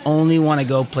 I only want to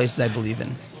go places I believe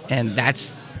in. And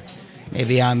that's,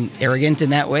 maybe I'm arrogant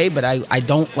in that way, but I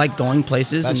don't like going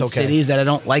places in cities that I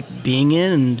don't like being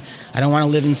in. And I don't want to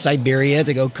live in Siberia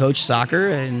to go coach soccer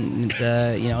and,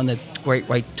 in the great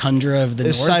white tundra of the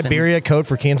north. Is Siberia code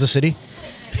for Kansas City?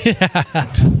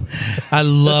 I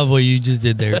love what you just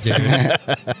did there, Jerry.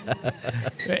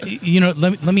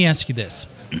 Let me ask you this.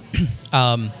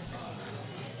 I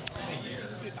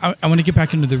want to get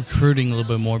back into the recruiting a little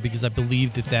bit more because I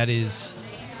believe that is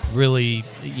really,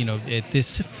 at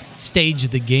this stage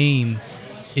of the game,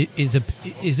 is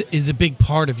a big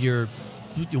part of your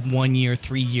 1 year,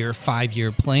 3 year, 5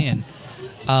 year plan.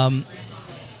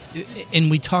 And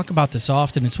we talk about this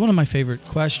often. It's one of my favorite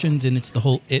questions, and it's the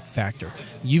whole it factor.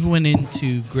 You've went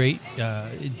into great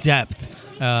depth,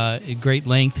 great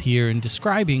length here in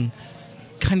describing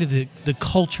kind of the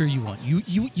culture you want.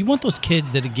 You want those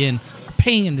kids that, again, are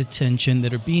paying attention,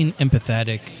 that are being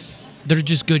empathetic, that are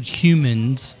just good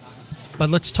humans. But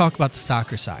let's talk about the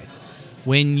soccer side.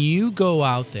 When you go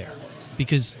out there,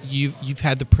 because you've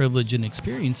had the privilege and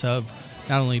experience of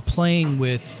not only playing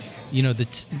with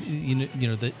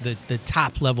the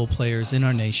top level players in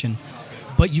our nation,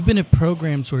 but you've been at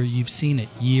programs where you've seen it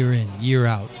year in, year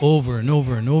out, over and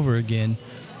over and over again.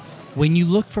 When you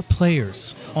look for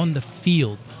players on the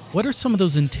field, what are some of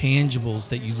those intangibles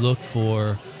that you look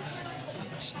for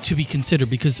to be considered?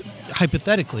 Because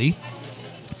hypothetically,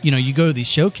 you go to these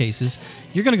showcases,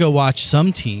 you're going to go watch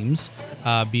some teams,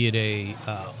 be it a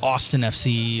Austin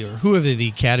FC or whoever the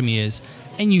academy is,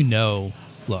 and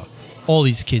look, all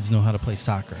these kids know how to play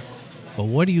soccer. But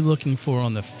what are you looking for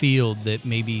on the field that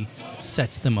maybe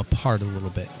sets them apart a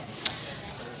little bit?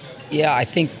 Yeah, I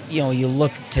think, you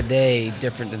look today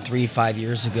different than 3-5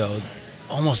 years ago.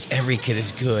 almost every kid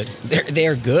is good.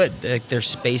 They're good. Their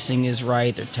spacing is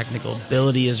right. Their technical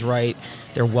ability is right.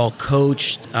 They're well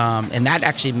coached, and that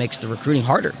actually makes the recruiting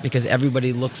harder because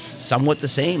everybody looks somewhat the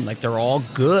same. Like they're all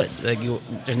good.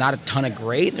 There's not a ton of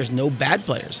great. There's no bad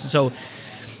players. So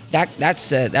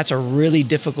that's a really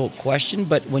difficult question.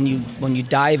 But when you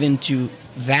dive into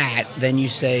that, then you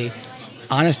say,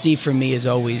 honesty for me is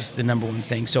always the number one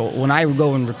thing. So when I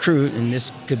go and recruit, and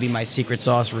this could be my secret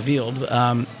sauce revealed,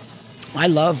 I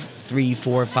love 3,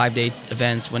 4, 5 day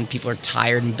events when people are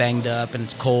tired and banged up and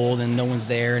it's cold and no one's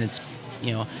there and it's,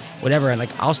 whatever. And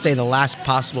I'll stay the last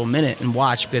possible minute and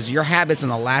watch because your habits on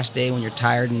the last day when you're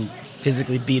tired and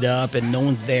physically beat up and no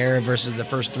one's there versus the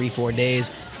first 3, 4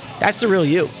 days, that's the real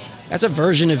you. That's a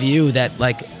version of you that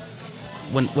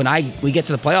when we get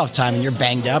to the playoff time and you're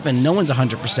banged up and no one's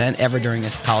 100% ever during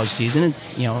this college season,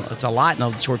 it's a lot in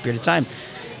a short period of time.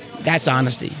 That's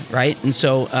honesty, right? And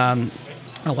so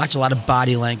I watch a lot of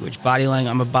body language.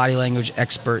 I'm a body language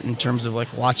expert in terms of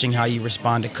watching how you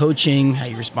respond to coaching, how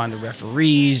you respond to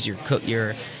referees,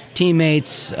 your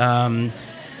teammates.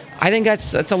 I think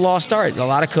that's a lost art. A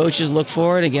lot of coaches look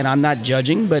for it. Again, I'm not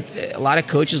judging, but a lot of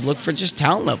coaches look for just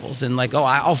talent levels and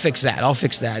I'll fix that.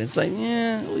 It's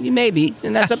yeah, well, you maybe,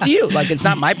 and that's up to you. It's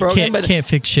not my program, but can't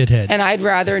fix shithead. And I'd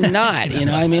rather not. You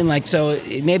know what I mean? So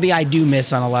maybe I do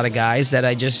miss on a lot of guys that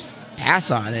I just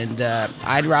pass on, and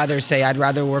I'd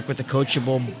rather work with a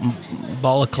coachable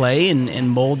ball of clay and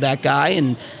mold that guy,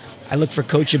 and I look for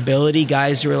coachability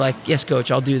guys who are like, yes coach,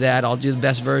 I'll do that, I'll do the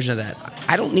best version of that.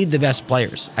 I don't need the best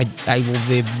players. I will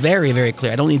be very, very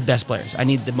clear, I don't need best players. I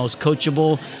need the most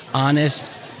coachable,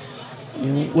 honest,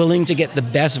 willing to get the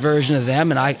best version of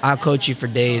them, and I'll coach you for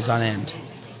days on end.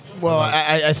 Well,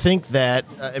 I think that,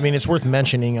 it's worth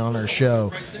mentioning on our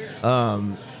show,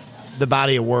 the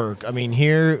body of work.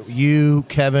 Here, you,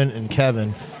 Kevin,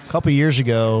 a couple years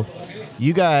ago,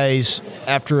 you guys,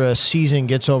 after a season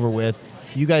gets over with,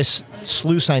 you guys,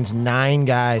 SLU signs 9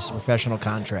 guys to professional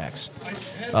contracts,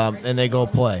 and they go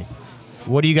play.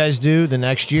 What do you guys do the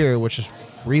next year, which is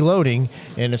reloading,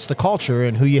 and it's the culture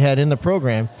and who you had in the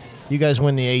program? You guys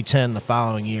win the A-10 the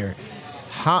following year.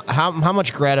 How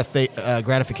much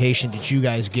gratification did you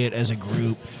guys get as a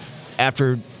group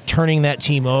after turning that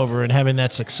team over and having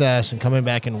that success and coming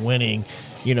back and winning,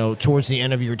 towards the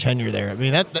end of your tenure there?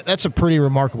 That's a pretty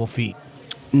remarkable feat.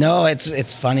 No,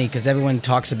 it's funny because everyone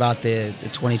talks about the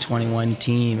 2021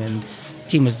 team, and the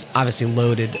team was obviously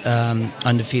loaded,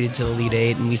 undefeated to the Elite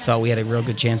Eight, and we thought we had a real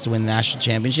good chance to win the national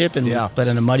championship. But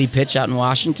in a muddy pitch out in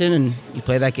Washington, and you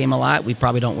play that game a lot, we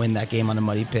probably don't win that game on a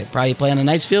muddy pitch. Probably play on a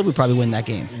nice field, we probably win that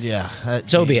game. Yeah.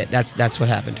 So be it. That's what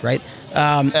happened, right?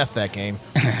 F that game.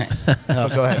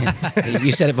 Go ahead.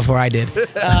 You said it before I did.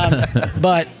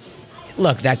 But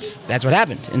look, that's what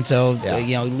happened. And so,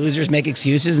 losers make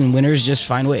excuses and winners just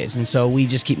find ways. And so we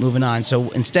just keep moving on. So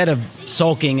instead of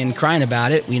sulking and crying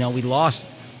about it, we lost,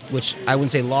 which I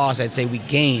wouldn't say lost, I'd say we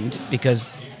gained because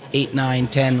 8, 9,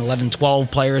 10, 11, 12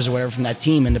 players or whatever from that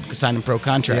team ended up signing pro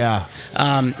contracts.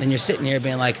 Yeah. And you're sitting here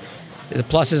being like, the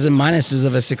pluses and minuses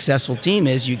of a successful team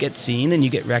is you get seen and you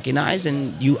get recognized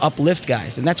and you uplift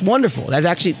guys. And that's wonderful. That's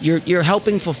actually, you're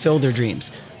helping fulfill their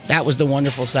dreams. That was the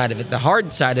wonderful side of it. The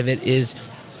hard side of it is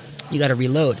you got to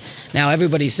reload. Now,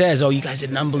 everybody says, oh, you guys did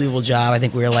an unbelievable job. I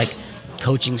think we were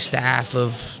coaching staff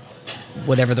of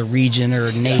whatever the region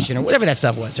or nation or whatever that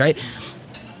stuff was, right?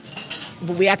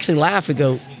 But we actually laugh. We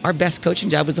go, our best coaching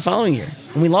job was the following year.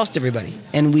 And we lost everybody.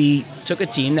 And we took a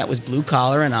team that was blue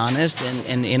collar and honest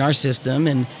and in our system,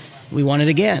 and we won it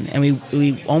again. And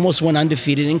we almost went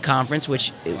undefeated in conference, which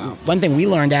one thing we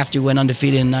learned after we went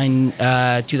undefeated in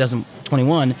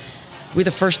 2021, we're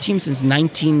the first team since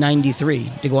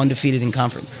 1993 to go undefeated in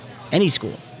conference. Any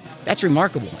school. That's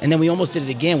remarkable. And then we almost did it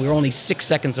again. We were only 6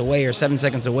 seconds away or 7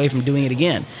 seconds away from doing it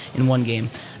again in one game.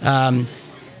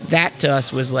 That to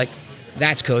us was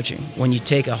that's coaching. When you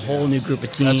take a whole new group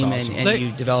of team awesome. and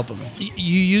you develop them. You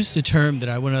used the term that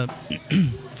I want to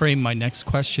frame my next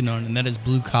question on, and that is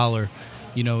blue collar.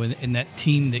 In that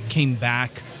team that came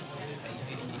back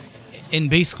and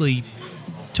basically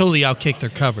totally outkicked their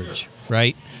coverage,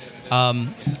 right?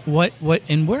 What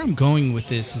and where I'm going with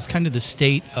this is kind of the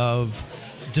state of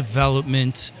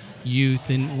development, youth,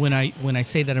 and when I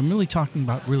say that, I'm really talking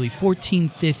about really 14,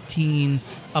 15,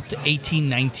 up to 18,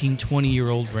 19,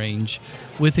 20-year-old range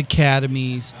with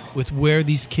academies, with where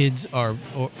these kids are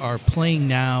playing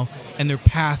now and their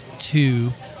path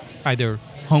to either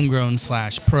homegrown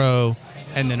 / pro,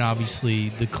 and then obviously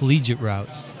the collegiate route.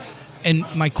 And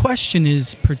my question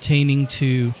is pertaining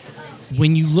to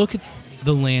when you look at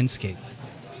the landscape,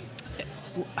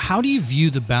 how do you view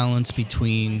the balance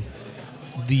between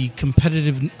the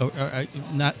competitive,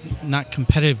 not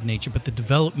competitive nature, but the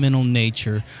developmental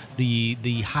nature,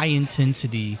 the high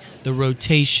intensity, the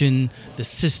rotation, the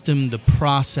system, the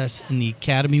process in the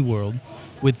academy world,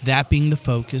 with that being the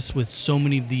focus, with so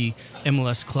many of the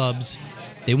MLS clubs,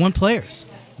 they want players.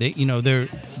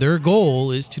 Their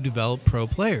goal is to develop pro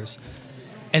players.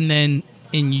 And then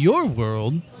in your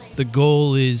world, the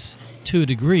goal is, to a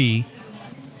degree,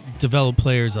 develop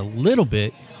players a little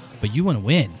bit, but you want to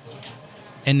win.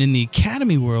 And in the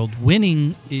academy world,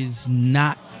 winning is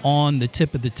not on the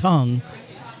tip of the tongue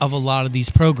of a lot of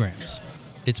these programs.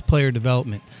 It's player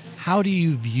development. How do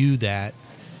you view that?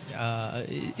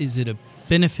 Is it a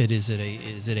benefit? Is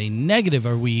it a negative?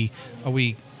 Are they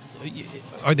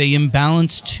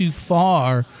imbalanced too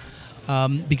far?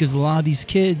 Because a lot of these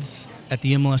kids at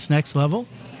the MLS Next level,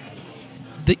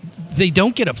 they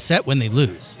don't get upset when they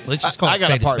lose. Let's just call it I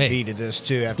got a part spade. B to this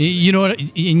too. You know what?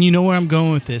 And you know where I'm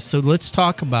going with this. So let's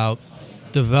talk about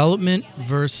development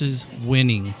versus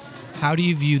winning. How do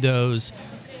you view those?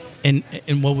 And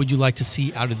what would you like to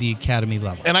see out of the academy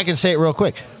level? And I can say it real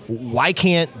quick. Why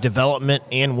can't development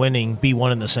and winning be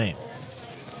one and the same?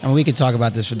 And we could talk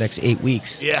about this for the next 8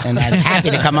 weeks. Yeah. And I'm happy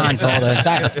to come on for all the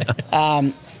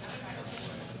time.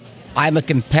 I'm a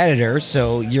competitor,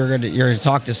 so you're gonna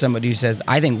talk to somebody who says,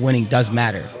 I think winning does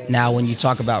matter. Now, when you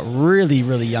talk about really,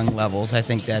 really young levels, I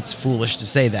think that's foolish to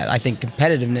say that. I think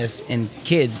competitiveness in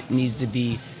kids needs to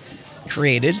be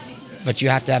created, but you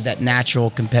have to have that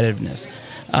natural competitiveness.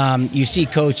 You see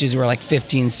coaches who are like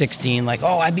 15, 16, like,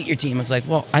 oh, I beat your team. It's like,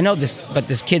 well, I know this, but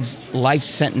this kid's life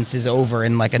sentence is over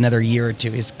in like another year or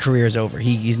two. His career is over.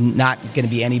 He's not going to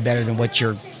be any better than what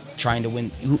you're trying to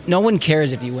win. No one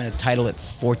cares if you win a title at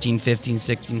 14, 15,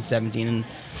 16, 17, and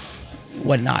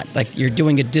whatnot. Like, you're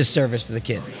doing a disservice to the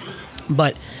kid.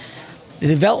 But the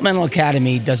developmental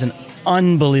academy does an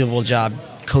unbelievable job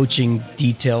coaching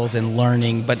details and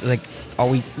learning. But like,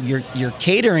 you're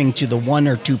catering to the 1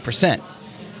 or 2%.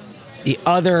 The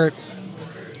other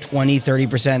 20,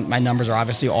 30%, my numbers are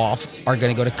obviously off, are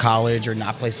going to go to college or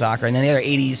not play soccer. And then the other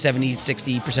 80, 70,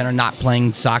 60% are not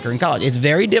playing soccer in college. It's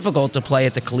very difficult to play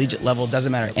at the collegiate level. It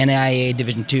doesn't matter. NAIA,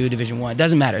 Division II, Division I, it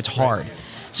doesn't matter. It's hard.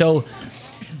 So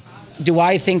do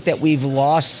I think that we've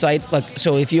lost sight? Like,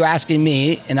 so if you're asking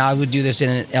me, and I would do this in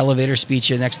an elevator speech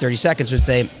in the next 30 seconds, would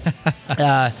say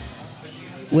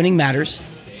winning matters.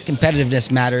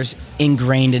 Competitiveness matters,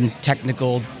 ingrained in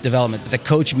technical development. But the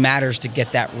coach matters to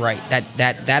get that right.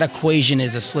 That equation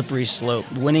is a slippery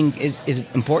slope. Winning is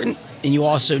important, and you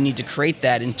also need to create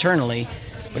that internally,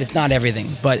 but it's not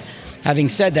everything. But having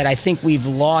said that, I think we've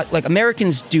lost, like,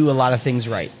 Americans do a lot of things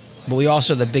right, but we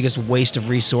also are the biggest waste of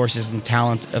resources and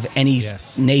talent of any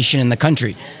nation in the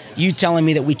country. You telling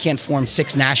me that we can't form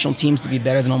 6 national teams to be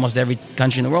better than almost every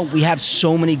country in the world? We have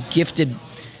so many gifted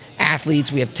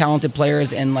athletes, we have talented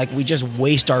players, and like, we just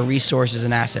waste our resources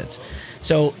and assets.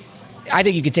 So I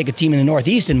think you could take a team in the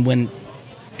Northeast and win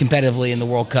competitively in the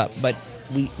World Cup, but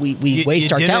we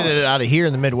waste our talent. You did it out of here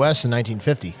in the Midwest in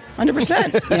 1950.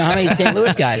 100%. You know, how many St.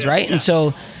 Louis guys, right? And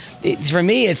so for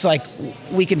me, it's like,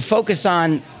 we can focus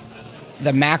on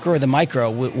the macro or the micro.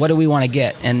 What do we want to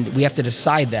get? And we have to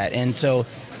decide that. And so,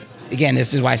 again,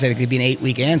 this is why I said it could be an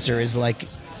 8-week answer, is like,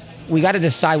 we got to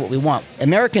decide what we want.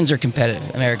 Americans are competitive.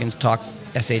 Americans talk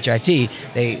SHIT.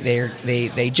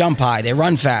 They jump high. They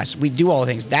run fast. We do all the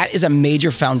things. That is a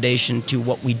major foundation to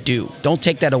what we do. Don't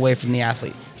take that away from the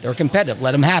athlete. They're competitive.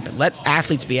 Let them happen. Let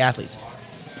athletes be athletes.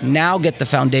 Now get the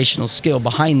foundational skill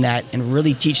behind that and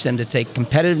really teach them to say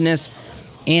competitiveness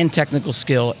and technical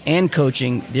skill and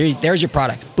coaching. There's your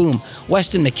product. Boom.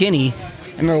 Weston McKinney,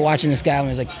 I remember watching this guy when he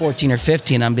was like 14 or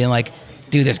 15. I'm being like,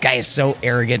 dude, this guy is so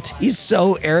arrogant. He's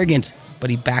so arrogant. But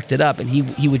he backed it up, and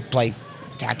he would play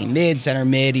attacking mid, center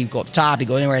mid. He'd go up top. He'd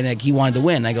go anywhere, and like, he wanted to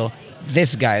win. And I go,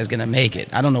 this guy is going to make it.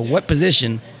 I don't know what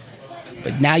position,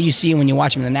 but now you see when you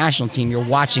watch him in the national team, you're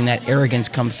watching that arrogance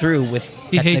come through with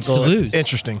technical. He hates to lose.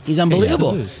 Interesting. He's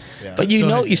unbelievable. Yeah. But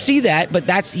you see that,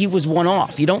 but he was one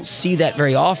off. You don't see that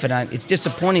very often. It's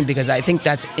disappointing because I think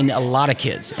that's in a lot of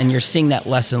kids, and you're seeing that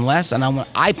less and less. And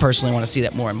I personally want to see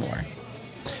that more and more.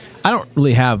 I don't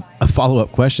really have a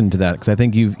follow-up question to that, because I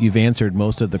think you've answered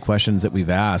most of the questions that we've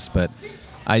asked, but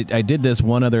I did this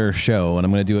one other show, and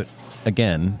I'm going to do it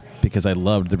again because I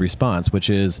loved the response, which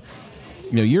is,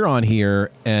 you're on here,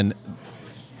 and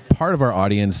part of our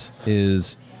audience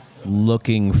is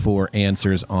looking for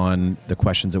answers on the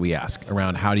questions that we ask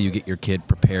around how do you get your kid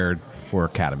prepared for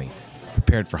academy,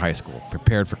 prepared for high school,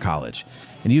 prepared for college.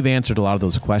 And you've answered a lot of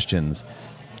those questions.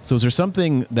 So is there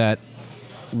something that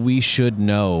we should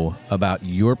know about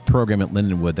your program at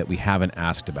Lindenwood that we haven't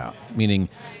asked about? Meaning,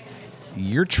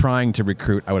 you're trying to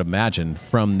recruit, I would imagine,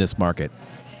 from this market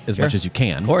as much as you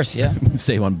can. Of course, yeah.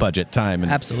 Save on budget, time,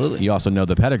 and Absolutely. you also know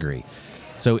the pedigree.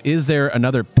 So is there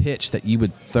another pitch that you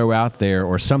would throw out there,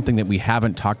 or something that we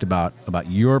haven't talked about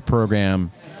your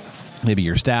program, maybe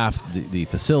your staff, the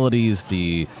facilities,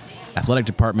 the athletic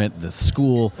department, the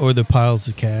school? Or the piles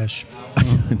of cash.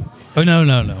 Oh, no.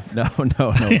 No.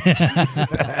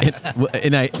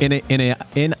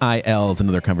 NIL is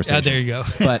another conversation. Oh, there you go.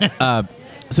 But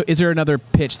so is there another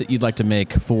pitch that you'd like to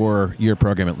make for your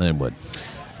program at Lindenwood?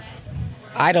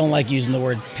 I don't like using the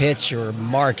word pitch or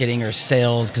marketing or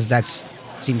sales because that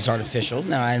seems artificial.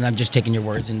 No, and I'm just taking your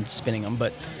words and spinning them.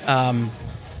 But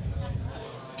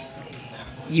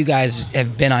you guys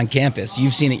have been on campus.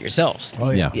 You've seen it yourselves. Oh,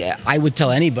 yeah. Yeah, I would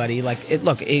tell anybody, look,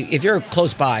 if you're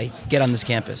close by, get on this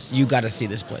campus. You got to see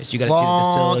this place. You got to see the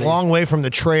facilities. Long way from the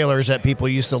trailers that people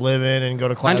used to live in and go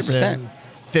to class 100%. in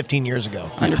 15 years ago.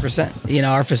 100%.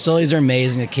 Our facilities are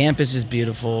amazing. The campus is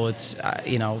beautiful. It's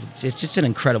it's just an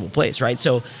incredible place, right?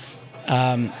 So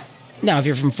now if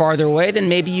you're from farther away, then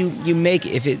maybe you make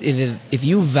if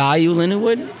you value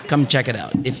Lindenwood, come check it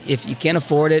out. If you can't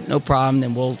afford it, no problem.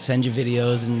 Then we'll send you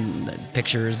videos and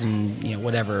pictures and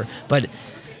whatever. But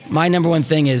my number one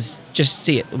thing is just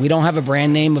see it. We don't have a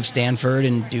brand name of Stanford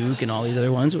and Duke and all these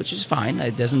other ones, which is fine.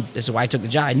 This is why I took the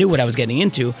job. I knew what I was getting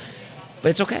into, but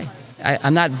it's okay.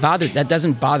 I'm not bothered. That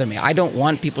doesn't bother me. I don't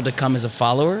want people to come as a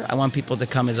follower. I want people to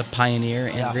come as a pioneer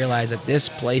and realize that this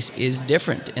place is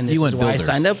different, and this is why builders. I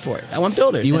signed up for it. I want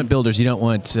builders. You want builders. You don't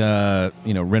want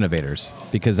renovators,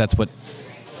 because that's what.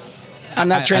 I'm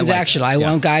not transactional. I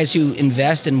want guys who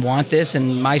invest and want this,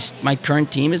 and my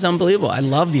current team is unbelievable. I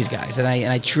love these guys, and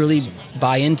I truly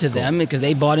buy into them because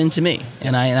they bought into me,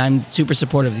 and I'm super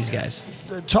supportive of these guys.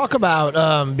 Talk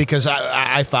about, because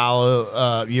I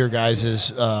follow your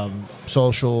guys'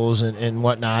 socials and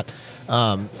whatnot.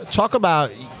 Talk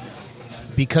about,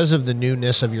 because of the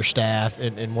newness of your staff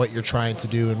and what you're trying to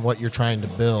do and what you're trying to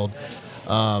build,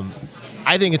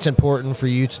 I think it's important for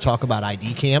you to talk about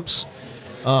ID camps.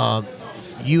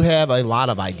 You have a lot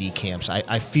of ID camps.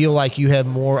 I feel like you have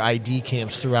more ID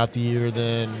camps throughout the year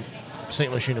than St.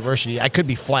 Louis University. I could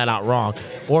be flat out wrong,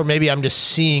 or maybe I'm just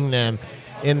seeing them.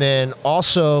 And then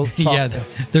also,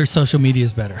 their social media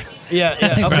is better. Yeah,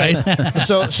 okay. Right?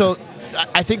 So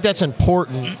I think that's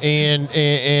important,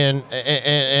 and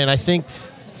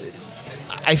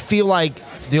I feel like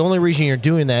the only reason you're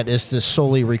doing that is to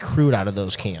solely recruit out of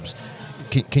those camps.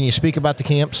 Can you speak about the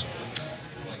camps?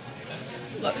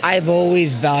 Look, I've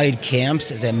always valued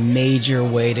camps as a major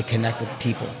way to connect with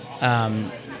people,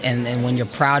 and when you're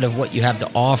proud of what you have to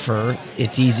offer,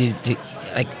 it's easy to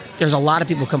There's a lot of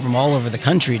people come from all over the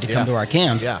country to come to our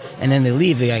camps, and then they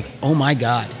leave. They're like, "Oh my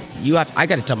God, I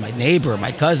got to tell my neighbor,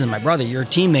 my cousin, my brother, your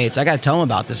teammates. I got to tell them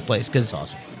about this place." Because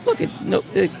awesome. Look,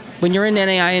 when you're in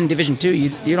NAI in Division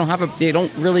II, you don't have they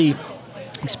don't really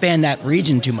expand that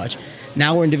region too much.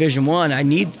 Now we're in Division I. I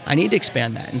need to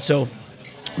expand that, and so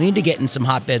we need to get in some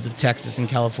hotbeds of Texas and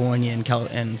California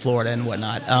and Florida and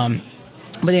whatnot.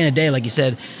 But at the end of the day, like you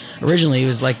said, originally it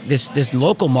was like this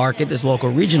local market, this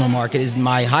local regional market is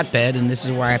my hotbed, and this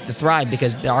is where I have to thrive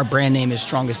because our brand name is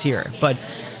strongest here. But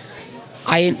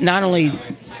I not only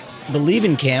believe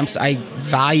in camps, I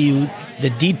value the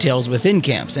details within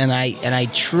camps, and I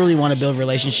truly want to build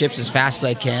relationships as fast as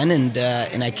I can,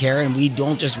 and I care, and we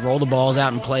don't just roll the balls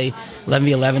out and play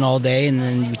 11v11 all day, and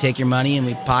then we take your money and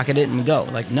we pocket it and we go.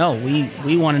 No,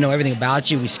 we want to know everything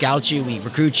about you. We scout you, we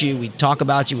recruit you, we talk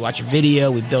about you, we watch your video,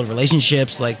 we build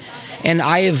relationships. And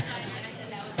I have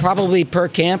probably per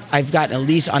camp, I've gotten at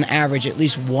least on average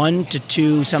 1 to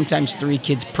 2, sometimes 3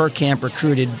 kids per camp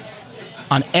recruited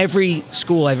on every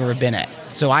school I've ever been at.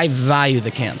 So I value the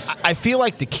camps. I feel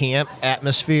like the camp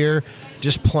atmosphere,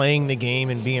 just playing the game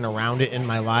and being around it in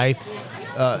my life,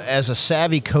 as a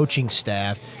savvy coaching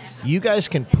staff, you guys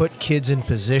can put kids in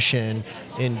position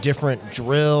in different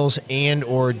drills and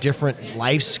or different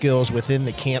life skills within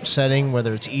the camp setting,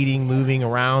 whether it's eating, moving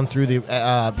around through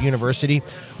the university,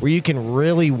 where you can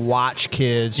really watch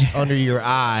kids under your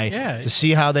eye to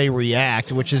see how they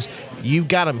react, which is you've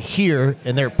got them here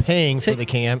and they're paying for the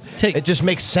camp. It just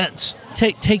makes sense.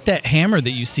 Take that hammer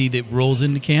that you see that rolls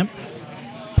into camp,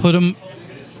 put them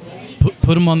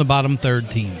on the bottom third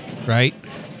team, right?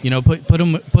 Put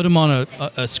them on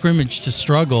a scrimmage to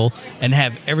struggle and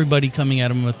have everybody coming at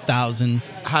them 1,000.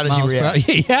 How does he react?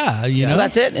 Yeah, Well,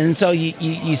 that's it. And so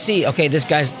you see, okay, this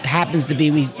guy happens to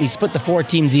be, we split the 4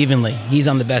 teams evenly. He's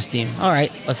on the best team. All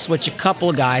right, let's switch a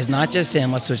couple of guys, not just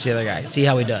him. Let's switch the other guy. See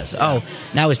how he does. Oh,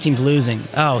 now his team's losing.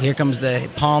 Oh, here comes the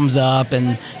palms up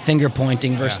and finger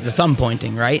pointing versus the thumb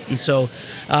pointing, right? And so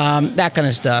that kind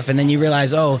of stuff. And then you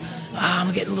realize,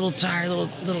 I'm getting a little tired,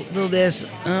 little this.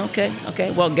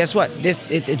 Okay. Well, guess what?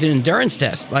 It's an endurance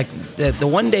test. Like the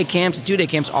 1-day camps, the 2-day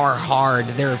camps are hard.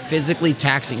 They're physically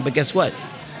taxing. But guess what?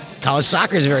 College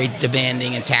soccer is very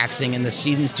demanding and taxing, and the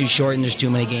season's too short and there's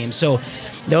too many games. So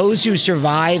those who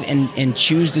survive and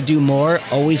choose to do more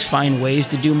always find ways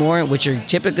to do more, which are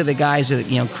typically the guys that,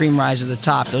 cream rise to the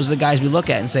top. Those are the guys we look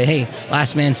at and say, hey,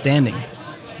 last man standing.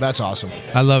 That's awesome.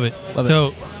 I love it.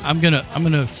 So I'm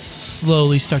gonna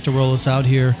slowly start to roll us out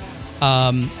here.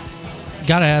 Gotta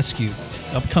ask you,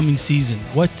 upcoming season,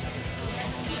 what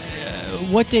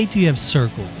date do you have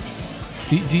circled?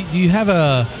 Do you have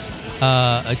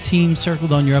a team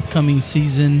circled on your upcoming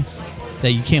season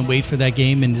that you can't wait for that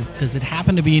game? And does it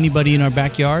happen to be anybody in our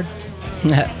backyard?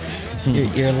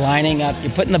 You're lining up.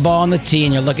 You're putting the ball on the tee,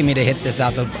 and you're looking at me to hit this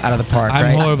out of the park. I'm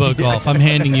right? horrible at golf. I'm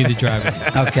handing you the driver.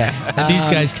 Okay. These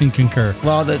guys can concur.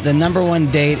 Well, the number one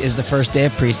date is the first day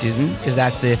of preseason because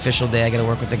that's the official day I got to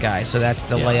work with the guys. So that's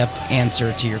the layup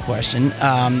answer to your question.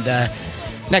 The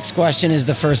next question is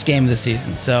the first game of the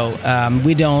season. So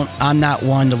I'm not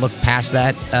one to look past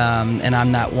that, and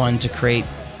I'm not one to create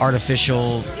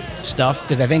artificial stuff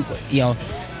because I think,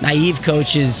 naive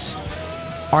coaches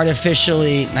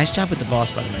artificially, nice job with the boss,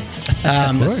 by the way.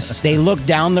 Of course. They look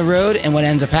down the road, and what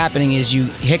ends up happening is you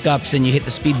hiccups and you hit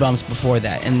the speed bumps before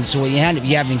that. And so what you end up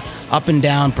having up and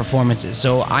down performances.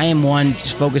 So I am one,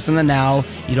 just focus on the now.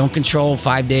 You don't control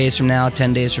 5 days from now,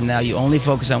 10 days from now. You only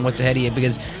focus on what's ahead of you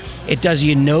because it does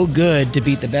you no good to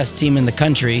beat the best team in the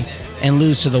country and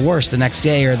lose to the worst the next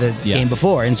day or the game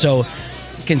before. And so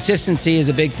consistency is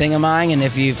a big thing of mine. And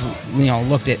if you've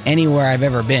looked at anywhere I've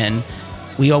ever been,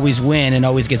 we always win and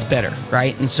always gets better,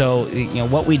 right? And so,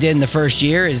 what we did in the first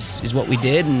year is what we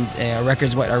did, and our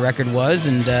record's what our record was,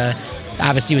 and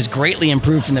obviously it was greatly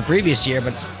improved from the previous year,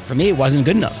 but for me, it wasn't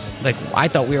good enough. Like, I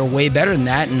thought we were way better than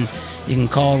that, and you can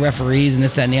call referees and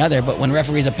this, that, and the other, but when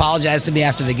referees apologize to me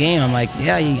after the game, I'm like,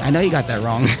 yeah, I know you got that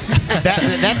wrong.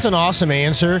 That's an awesome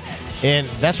answer, and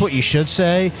that's what you should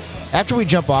say. After we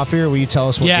jump off here, will you tell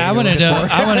us what I want to know.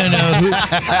 I want to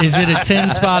know, is it a 10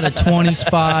 spot, a 20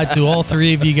 spot? Do all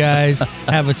three of you guys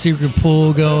have a secret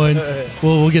pool going?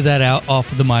 We'll get that out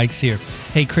off of the mics here.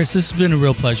 Hey, Kris, this has been a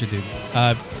real pleasure, dude.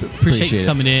 Appreciate you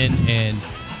coming in, and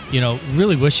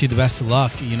really wish you the best of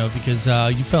luck. Because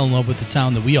you fell in love with the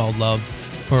town that we all love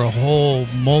for a whole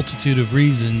multitude of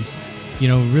reasons.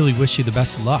 Really wish you the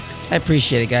best of luck. I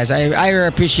appreciate it, guys. I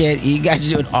appreciate it. You guys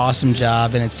do an awesome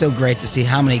job, and it's so great to see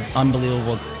how many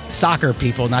unbelievable soccer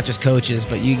people, not just coaches,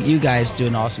 but you guys do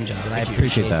an awesome job, and I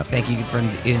appreciate that. Thank you for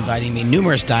inviting me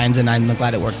numerous times, and I'm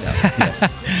glad it worked out.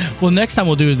 Yes. Well, next time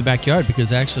we'll do it in the backyard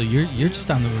because actually you're just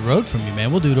down the road from me,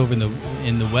 man. We'll do it over in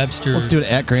the Webster. Let's do it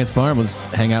at Grant's Farm. Let's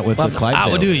hang out with the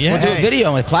Clydesdales. We'll do it. Yeah, we'll do a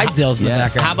video with Clydesdales in the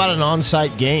background. How about an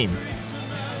on-site game?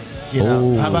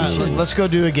 How about let's go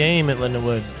do a game at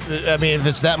Lindenwood? I mean, if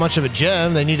it's that much of a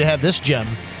gem, they need to have this gem.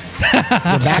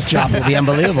 The backdrop will be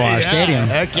unbelievable. Our stadium.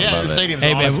 Heck yeah, the stadium's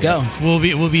hey, man, let's go.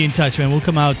 We'll be in touch, man. We'll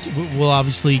come out. We'll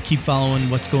obviously keep following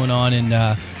what's going on,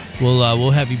 and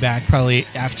we'll have you back probably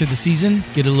after the season.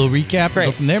 Get a little recap. Great.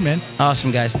 Go from there, man.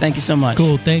 Awesome, guys. Thank you so much.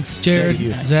 Cool. Thanks, Jared.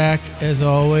 Zach, as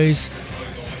always.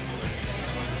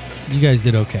 You guys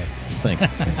did okay. Thanks.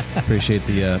 Appreciate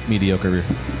the mediocre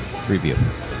review.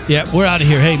 Yeah, we're out of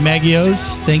here. Hey,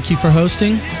 Maggios, thank you for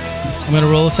hosting. I'm going to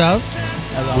roll us out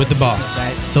with the boss.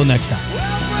 Until next time.